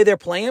 The way they're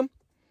playing,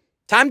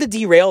 time to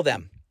derail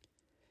them.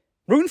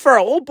 Rooting for our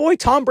old boy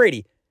Tom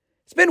Brady.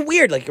 It's been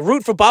weird. Like, you're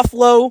rooting for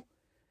Buffalo.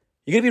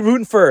 You're going to be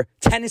rooting for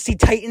Tennessee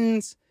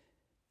Titans.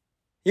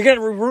 You're going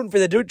to be rooting for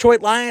the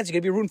Detroit Lions. You're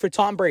going to be rooting for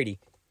Tom Brady.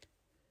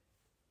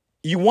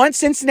 You want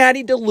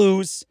Cincinnati to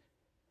lose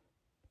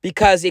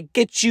because it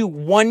gets you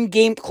 1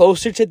 game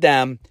closer to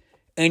them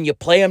and you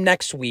play them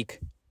next week.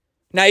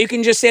 Now, you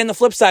can just say on the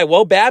flip side,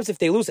 well, Babz, if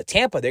they lose at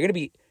Tampa, they're going to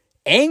be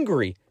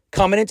angry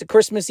coming into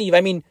Christmas Eve.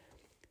 I mean,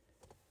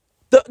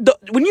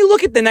 when you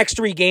look at the next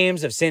 3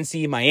 games of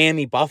Cincy,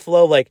 Miami,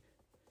 Buffalo, like,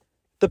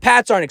 the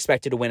Pats aren't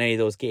expected to win any of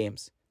those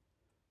games.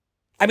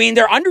 I mean,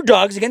 they're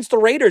underdogs against the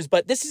Raiders,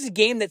 but this is a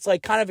game that's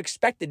like kind of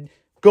expected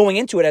going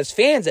into it as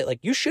fans that like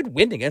you should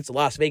win against the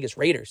Las Vegas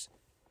Raiders.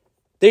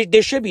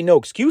 There should be no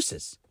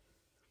excuses.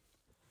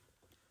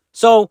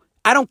 So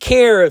I don't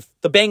care if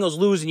the Bengals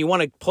lose and you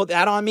want to put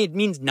that on me. It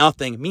means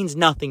nothing. It means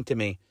nothing to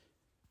me.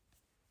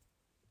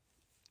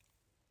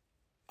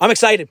 I'm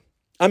excited.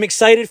 I'm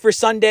excited for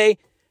Sunday.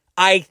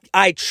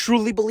 I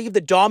truly believe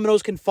the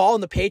dominoes can fall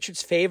in the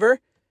Patriots' favor.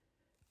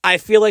 I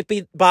feel like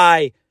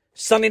by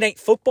Sunday Night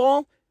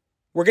Football,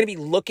 we're going to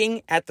be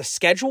looking at the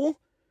schedule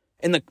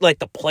and the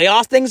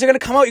playoff things are going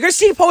to come out. You're going to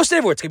see it posted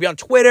everywhere. It's going to be on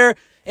Twitter.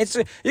 You're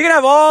going to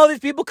have all these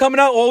people coming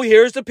out. Oh,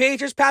 here's the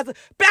Patriots Path.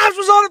 Babz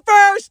was on it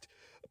first.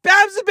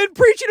 Babz has been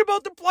preaching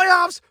about the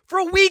playoffs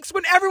for weeks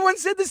when everyone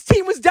said this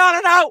team was down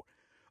and out.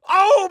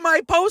 Oh,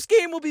 my post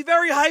game will be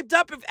very hyped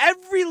up if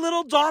every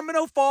little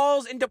domino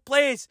falls into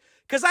place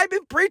because I've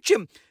been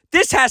preaching.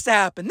 This has to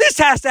happen. This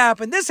has to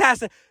happen. This has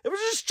to. We're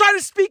just trying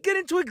to speak it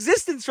into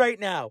existence right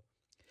now.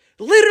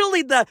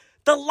 Literally, the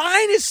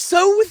line is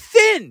so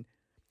thin.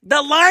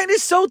 The line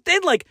is so thin.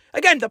 Like,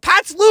 again, the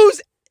Pats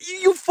lose,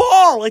 you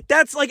fall. Like,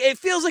 that's like, it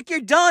feels like you're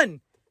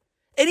done.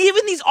 And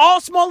even these all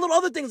small little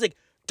other things, like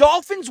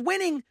Dolphins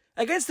winning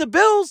against the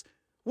Bills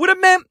would have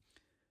meant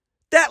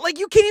that, like,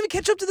 you can't even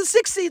catch up to the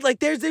 6th seed. Like,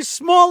 there's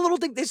small little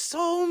things. There's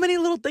so many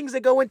little things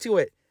that go into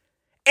it.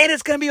 And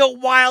it's going to be a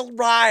wild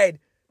ride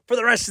for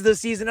the rest of the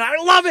season. And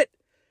I love it.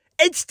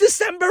 It's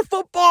December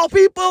football,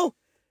 people.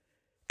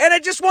 And I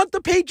just want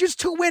the Patriots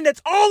to win.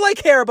 That's all I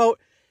care about.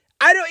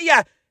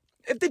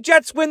 If the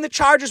Jets win, the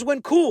Chargers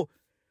win, cool.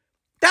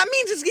 That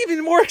means it's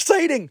even more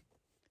exciting.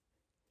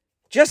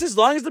 Just as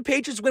long as the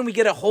Patriots win, we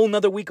get a whole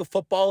nother week of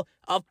football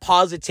of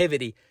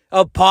positivity.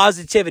 And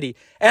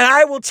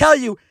I will tell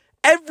you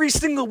every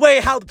single way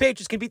how the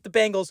Patriots can beat the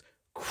Bengals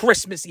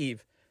Christmas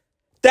Eve.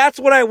 That's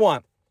what I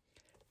want.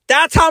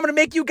 That's how I'm going to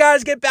make you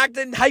guys get back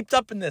and hyped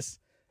up in this.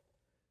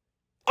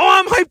 Oh,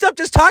 I'm hyped up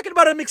just talking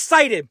about it. I'm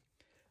excited.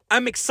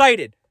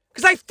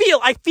 Because I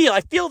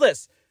feel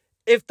this.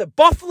 If the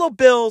Buffalo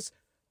Bills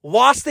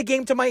lost the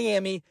game to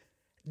Miami,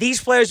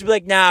 these players would be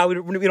like, nah,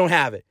 we don't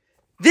have it.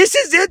 This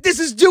is it. This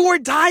is do or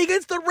die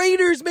against the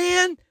Raiders,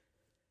 man.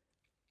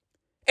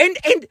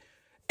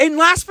 And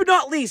last but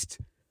not least,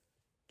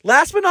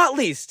 this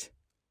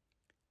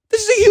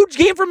is a huge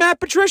game for Matt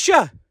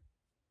Patricia.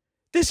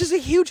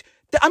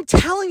 I'm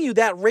telling you,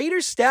 that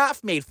Raiders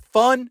staff made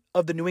fun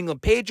of the New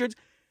England Patriots,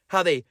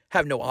 how they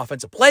have no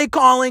offensive play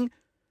calling.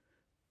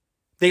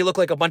 They look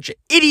like a bunch of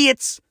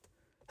idiots.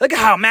 Look at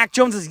how Mac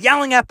Jones is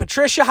yelling at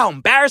Patricia, how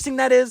embarrassing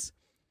that is.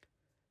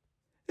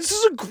 This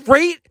is a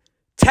great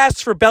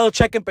test for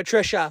Belichick and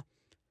Patricia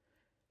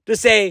to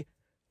say,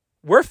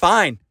 we're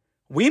fine.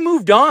 We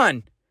moved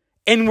on,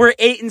 and we're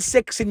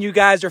 8-6, and you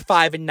guys are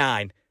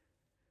 5-9.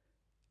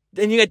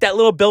 Then you get that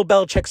little Bill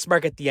Belichick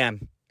smirk at the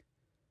end.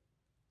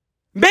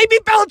 Maybe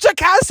Belichick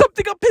has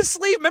something up his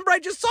sleeve. Remember, I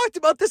just talked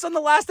about this on the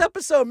last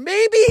episode.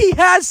 Maybe he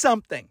has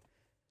something.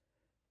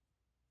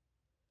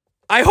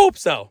 I hope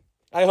so.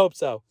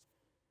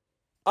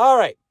 All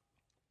right.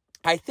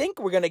 I think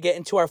we're going to get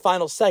into our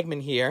final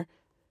segment here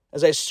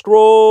as I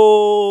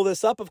scroll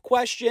this up of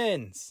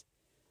questions.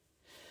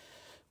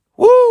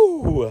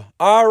 Woo!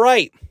 All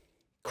right.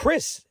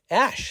 Chris,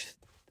 Ash,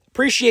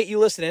 appreciate you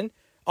listening.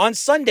 On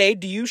Sunday,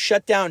 do you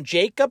shut down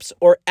Jacobs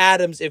or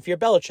Adams if you're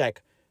Belichick?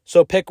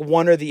 So pick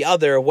one or the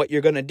other of what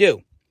you're going to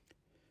do.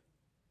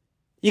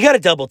 You got to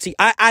double team.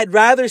 I'd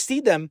rather see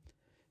them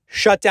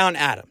shut down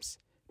Adams.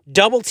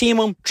 Double team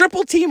him,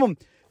 triple team him.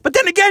 But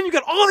then again, you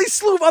got all these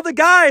slew of other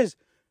guys.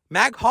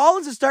 Mac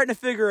Hollins is starting to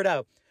figure it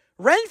out.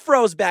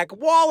 Renfro's back.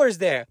 Waller's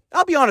there.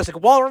 I'll be honest,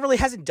 Waller really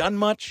hasn't done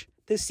much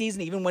this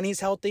season, even when he's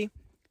healthy.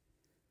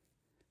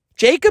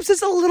 Jacobs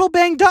is a little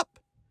banged up.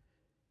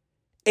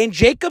 And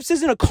Jacobs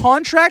is in a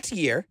contract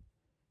year.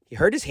 He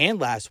hurt his hand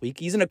last week.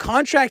 He's in a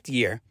contract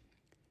year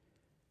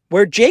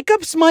where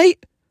Jacobs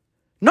might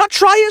not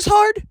try as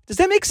hard. Does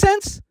that make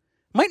sense?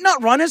 Might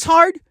not run as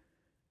hard.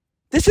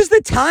 This is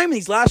the time in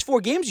these last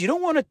 4 games. You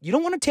don't want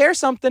to tear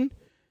something.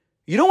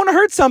 You don't want to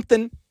hurt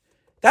something.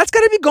 That's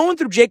got to be going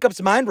through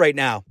Jacobs' mind right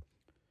now.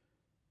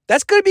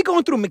 That's going to be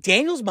going through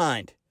McDaniel's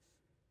mind.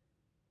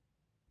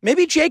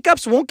 Maybe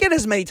Jacobs won't get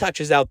as many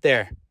touches out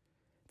there.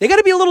 They got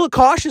to be a little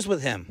cautious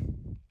with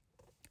him.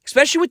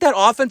 Especially with that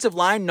offensive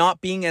line not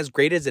being as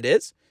great as it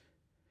is.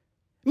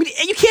 I mean,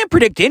 you can't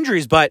predict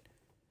injuries, but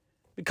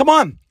come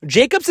on.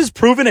 Jacobs has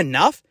proven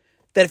enough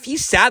that if he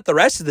sat the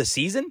rest of the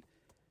season,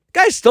 the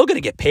guy's still going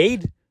to get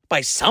paid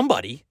by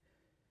somebody.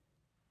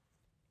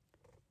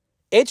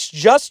 It's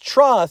just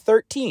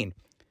 13.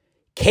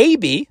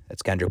 KB,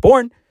 that's Kendrick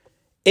Bourne,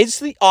 is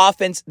the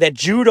offense that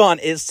Judon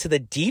is to the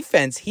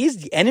defense. He's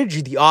the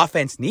energy the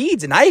offense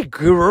needs, and I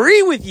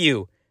agree with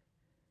you.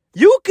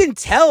 You can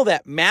tell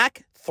that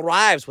Mac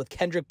thrives with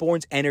Kendrick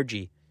Bourne's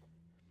energy.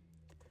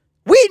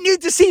 We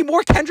need to see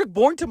more Kendrick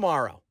Bourne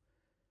tomorrow.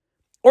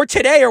 Or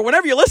today, or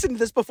whenever you listen to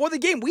this before the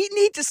game. We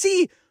need to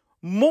see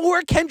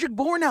more Kendrick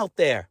Bourne out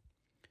there.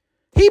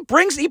 He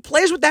plays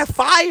with that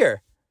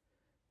fire.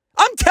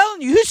 I'm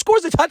telling you, he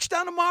scores a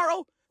touchdown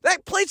tomorrow,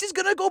 that place is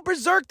going to go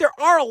berserk. There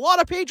are a lot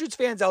of Patriots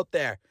fans out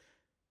there.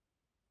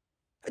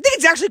 I think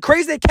it's actually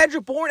crazy that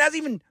Kendrick Bourne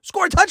hasn't even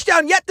scored a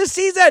touchdown yet this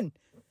season.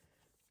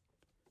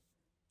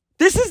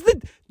 This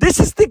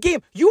is the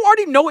game. You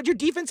already know what your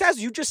defense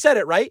has. You just said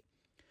it, right?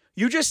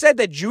 You just said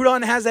that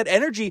Judon has that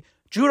energy.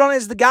 Judon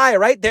is the guy,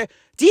 right? Their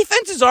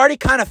defense has already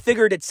kind of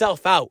figured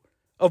itself out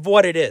of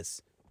what it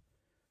is.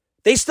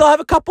 They still have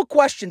a couple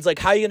questions, like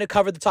how are you going to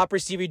cover the top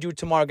receiver you do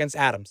tomorrow against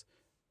Adams?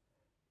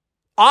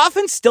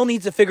 Offense still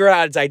needs to figure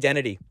out its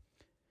identity.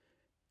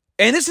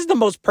 And this is the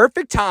most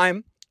perfect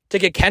time to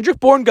get Kendrick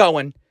Bourne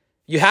going.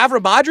 You have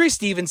Ramondre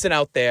Stevenson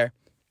out there.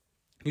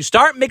 You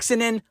start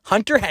mixing in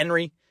Hunter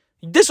Henry.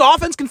 This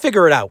offense can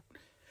figure it out.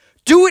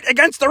 Do it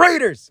against the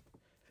Raiders.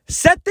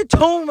 Set the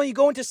tone when you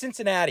go into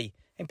Cincinnati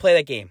and play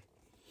that game.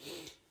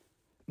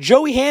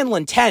 Joey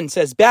Hanlon, 10,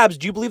 says, Babz,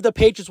 do you believe the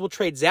Patriots will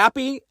trade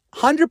Zappi?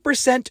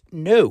 100%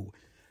 no.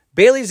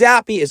 Bailey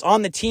Zappi is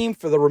on the team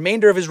for the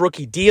remainder of his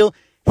rookie deal.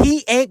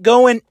 He ain't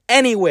going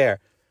anywhere.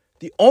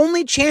 The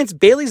only chance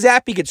Bailey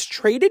Zappi gets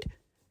traded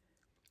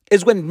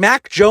is when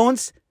Mac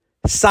Jones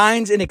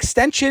signs an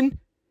extension.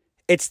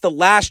 It's the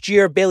last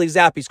year of Bailey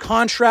Zappi's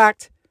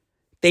contract.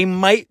 They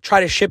might try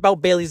to ship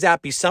out Bailey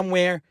Zappi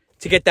somewhere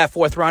to get that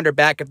 4th rounder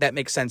back, if that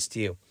makes sense to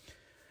you.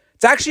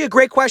 It's actually a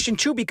great question,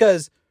 too,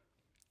 because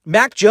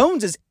Mac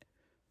Jones is,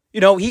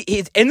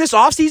 he's in this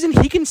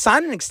offseason, he can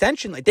sign an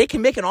extension. Like, they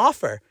can make an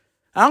offer.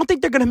 I don't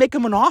think they're going to make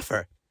him an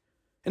offer.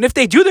 And if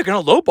they do, they're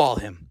going to lowball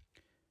him.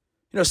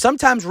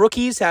 Sometimes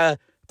rookies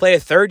play a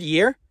third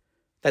year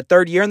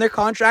in their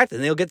contract,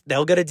 and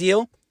they'll get a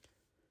deal.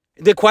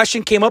 The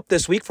question came up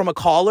this week from a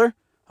caller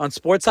on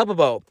Sports Hub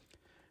about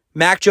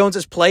Mac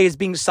Jones's play is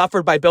being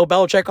suffered by Bill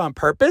Belichick on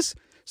purpose,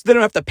 so they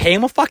don't have to pay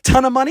him a fuck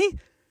ton of money.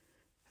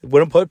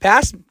 Wouldn't put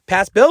past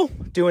Bill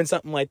doing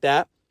something like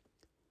that.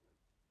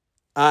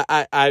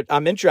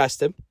 I'm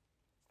interested.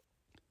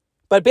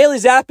 But Bailey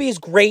Zappi is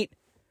great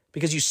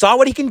because you saw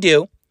what he can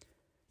do.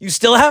 You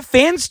still have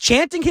fans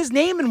chanting his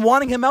name and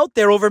wanting him out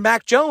there over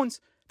Mac Jones.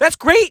 That's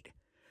great.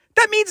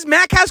 That means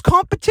Mac has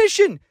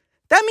competition.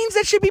 That means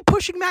they should be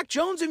pushing Mac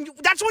Jones, and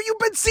that's what you've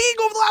been seeing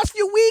over the last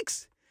few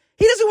weeks.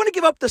 He doesn't want to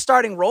give up the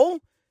starting role.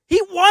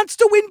 He wants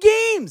to win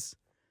games.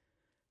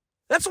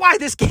 That's why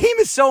this game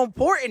is so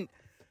important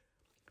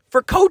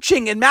for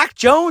coaching, and Mac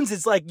Jones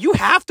is like, you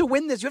have to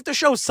win this. You have to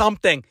show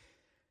something.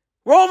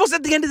 We're almost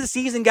at the end of the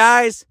season,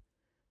 guys.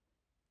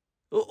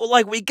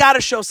 Like, we got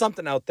to show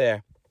something out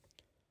there.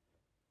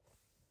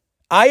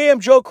 I Am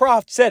Joe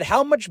Croft said,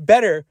 how much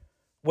better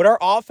would our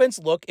offense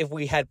look if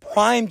we had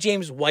prime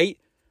James White?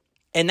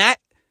 And that,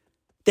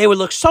 they would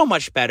look so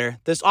much better.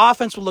 This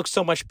offense would look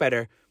so much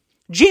better.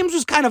 James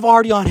was kind of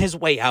already on his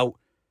way out.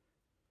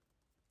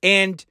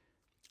 And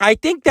I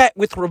think that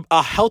with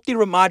a healthy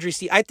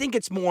Ramondre, I think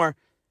it's more,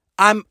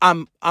 I'm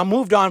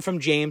moved on from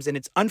James, and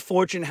it's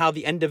unfortunate how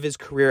the end of his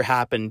career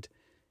happened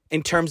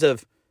in terms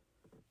of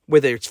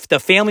whether it's the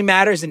family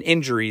matters and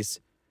injuries.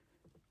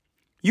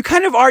 You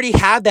kind of already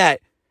had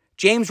that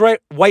James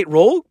White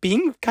role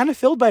being kind of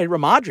filled by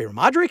Ramondre.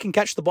 Ramondre can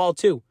catch the ball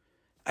too.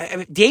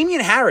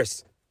 Damian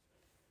Harris,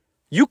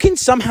 you can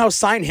somehow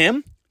sign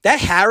him. That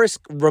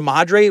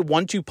Harris-Ramondre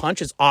 1-2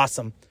 punch is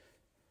awesome.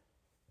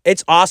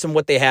 It's awesome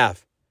what they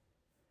have.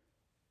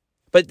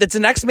 But it's the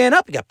next man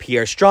up. You got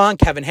Pierre Strong,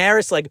 Kevin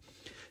Harris. Like,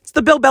 it's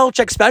the Bill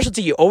Belichick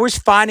specialty. You're always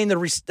finding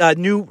the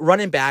new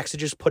running backs to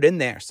just put in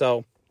there.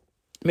 So,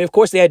 I mean, of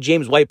course, they had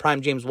James White,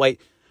 prime James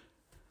White.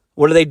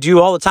 What do they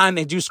do all the time?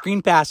 They do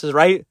screen passes,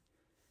 right?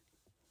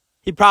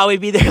 He'd probably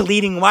be their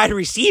leading wide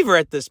receiver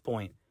at this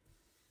point.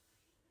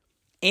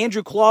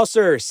 Andrew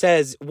Clauser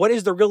says, what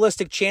is the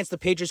realistic chance the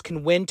Patriots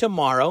can win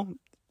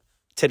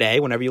today,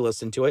 whenever you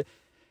listen to it,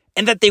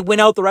 and that they win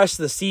out the rest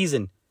of the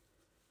season?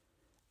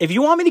 If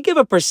you want me to give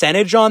a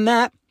percentage on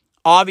that,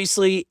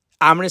 obviously,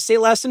 I'm going to say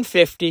less than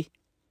 50.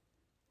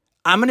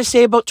 I'm going to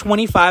say about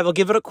 25. I'll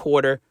give it a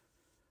quarter.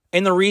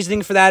 And the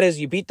reasoning for that is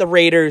you beat the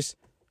Raiders.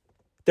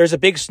 There's a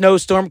big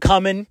snowstorm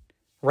coming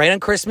right on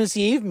Christmas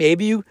Eve.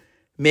 Maybe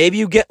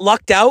you get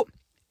lucked out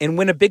and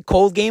win a big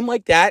cold game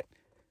like that.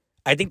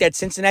 I think that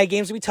Cincinnati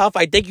game's going to be tough.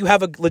 I think you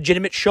have a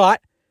legitimate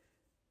shot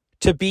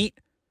to beat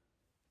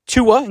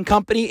Tua and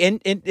company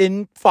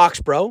in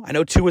Foxborough. I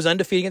know Tua's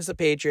undefeated against the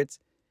Patriots.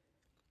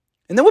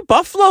 And then with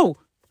Buffalo,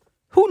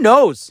 who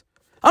knows?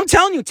 I'm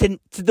telling you, to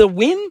the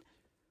win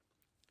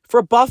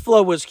for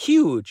Buffalo was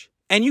huge.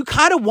 And you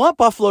kind of want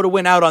Buffalo to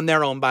win out on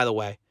their own, by the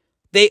way.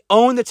 They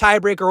own the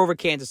tiebreaker over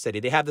Kansas City.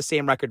 They have the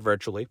same record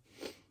virtually.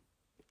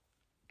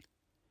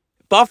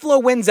 Buffalo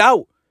wins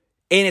out,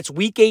 and it's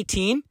week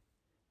 18.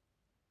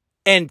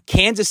 And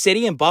Kansas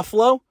City and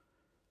Buffalo,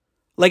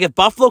 like if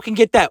Buffalo can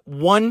get that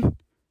one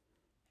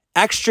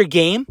extra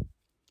game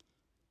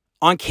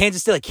on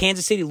Kansas City, like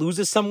Kansas City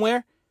loses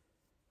somewhere,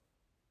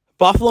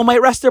 Buffalo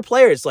might rest their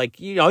players. Like,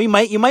 you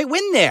might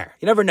win there.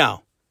 You never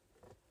know.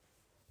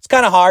 It's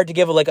kind of hard to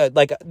give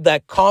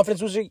that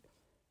confidence was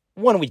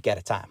 1 week at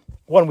a time.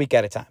 1 week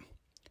at a time.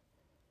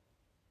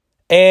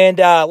 And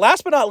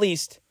last but not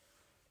least,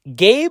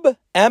 Gabe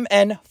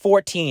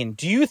MN14.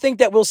 Do you think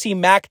that we'll see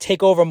Mac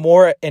take over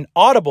more in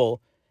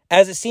audible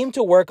as it seemed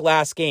to work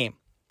last game?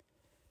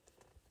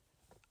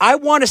 I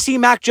want to see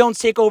Mac Jones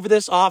take over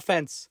this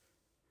offense.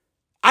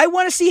 I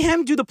want to see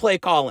him do the play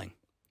calling.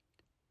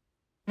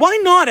 Why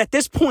not at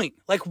this point?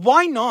 Like,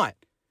 why not?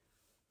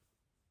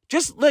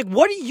 Just, like,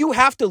 what do you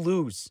have to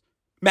lose,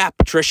 Matt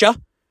Patricia?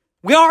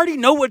 We already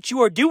know what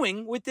you are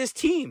doing with this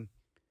team.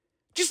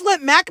 Just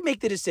let Mac make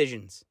the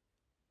decisions.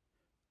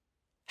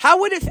 How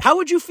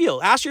would you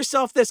feel? Ask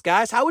yourself this,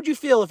 guys. How would you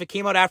feel if it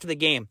came out after the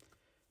game?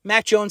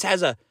 Mac Jones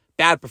has a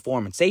bad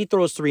performance. Say he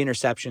throws 2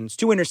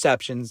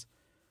 interceptions,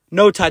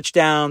 no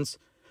touchdowns,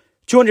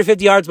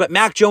 250 yards, but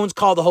Mac Jones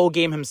called the whole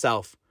game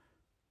himself.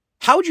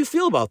 How would you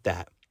feel about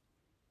that?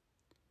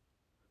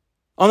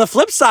 On the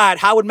flip side,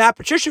 how would Matt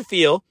Patricia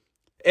feel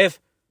if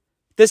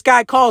this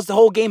guy calls the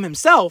whole game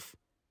himself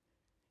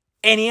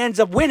and he ends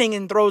up winning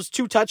and throws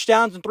 2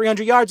 touchdowns and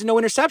 300 yards and no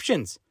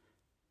interceptions?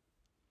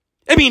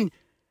 I mean,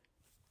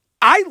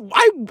 I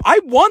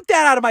want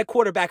that out of my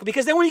quarterback,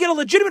 because then when you get a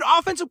legitimate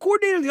offensive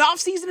coordinator in the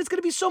offseason, it's going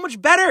to be so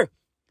much better.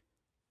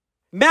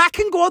 Mac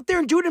can go out there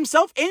and do it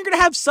himself, and you're going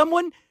to have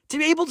someone to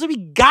be able to be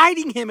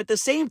guiding him at the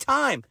same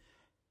time.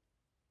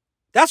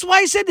 That's why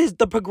I said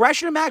the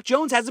progression of Mac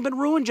Jones hasn't been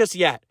ruined just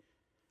yet.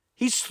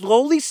 He's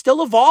slowly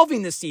still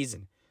evolving this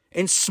season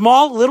in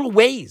small little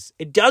ways.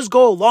 It does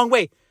go a long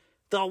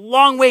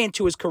way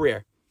into his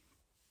career.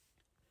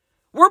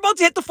 We're about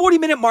to hit the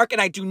 40-minute mark, and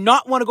I do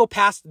not want to go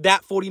past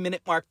that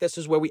 40-minute mark. This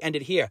is where we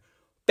ended here.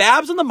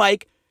 Babz on the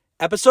mic,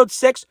 episode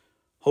 6.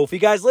 Hope you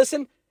guys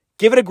listen.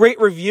 Give it a great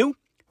review.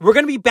 We're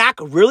going to be back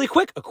really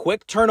quick. A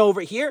quick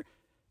turnover here,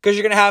 because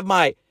you're going to have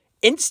my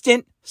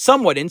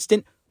somewhat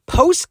instant,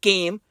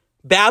 post-game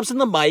Babz on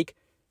the mic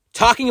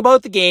talking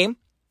about the game.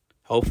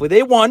 Hopefully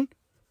they won.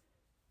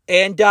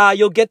 And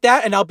you'll get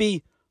that, and I'll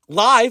be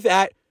live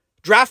at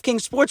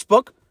DraftKings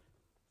Sportsbook,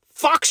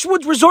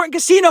 Foxwoods Resort and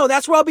Casino.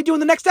 That's where I'll be doing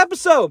the next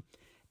episode.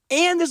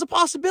 And there's a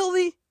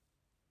possibility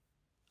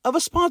of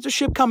a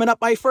sponsorship coming up.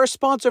 My first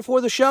sponsor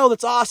for the show.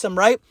 That's awesome,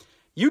 right?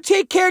 You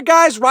take care,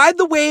 guys. Ride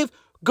the wave.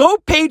 Go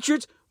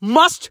Patriots.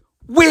 must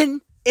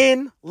win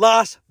in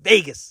Las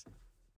Vegas.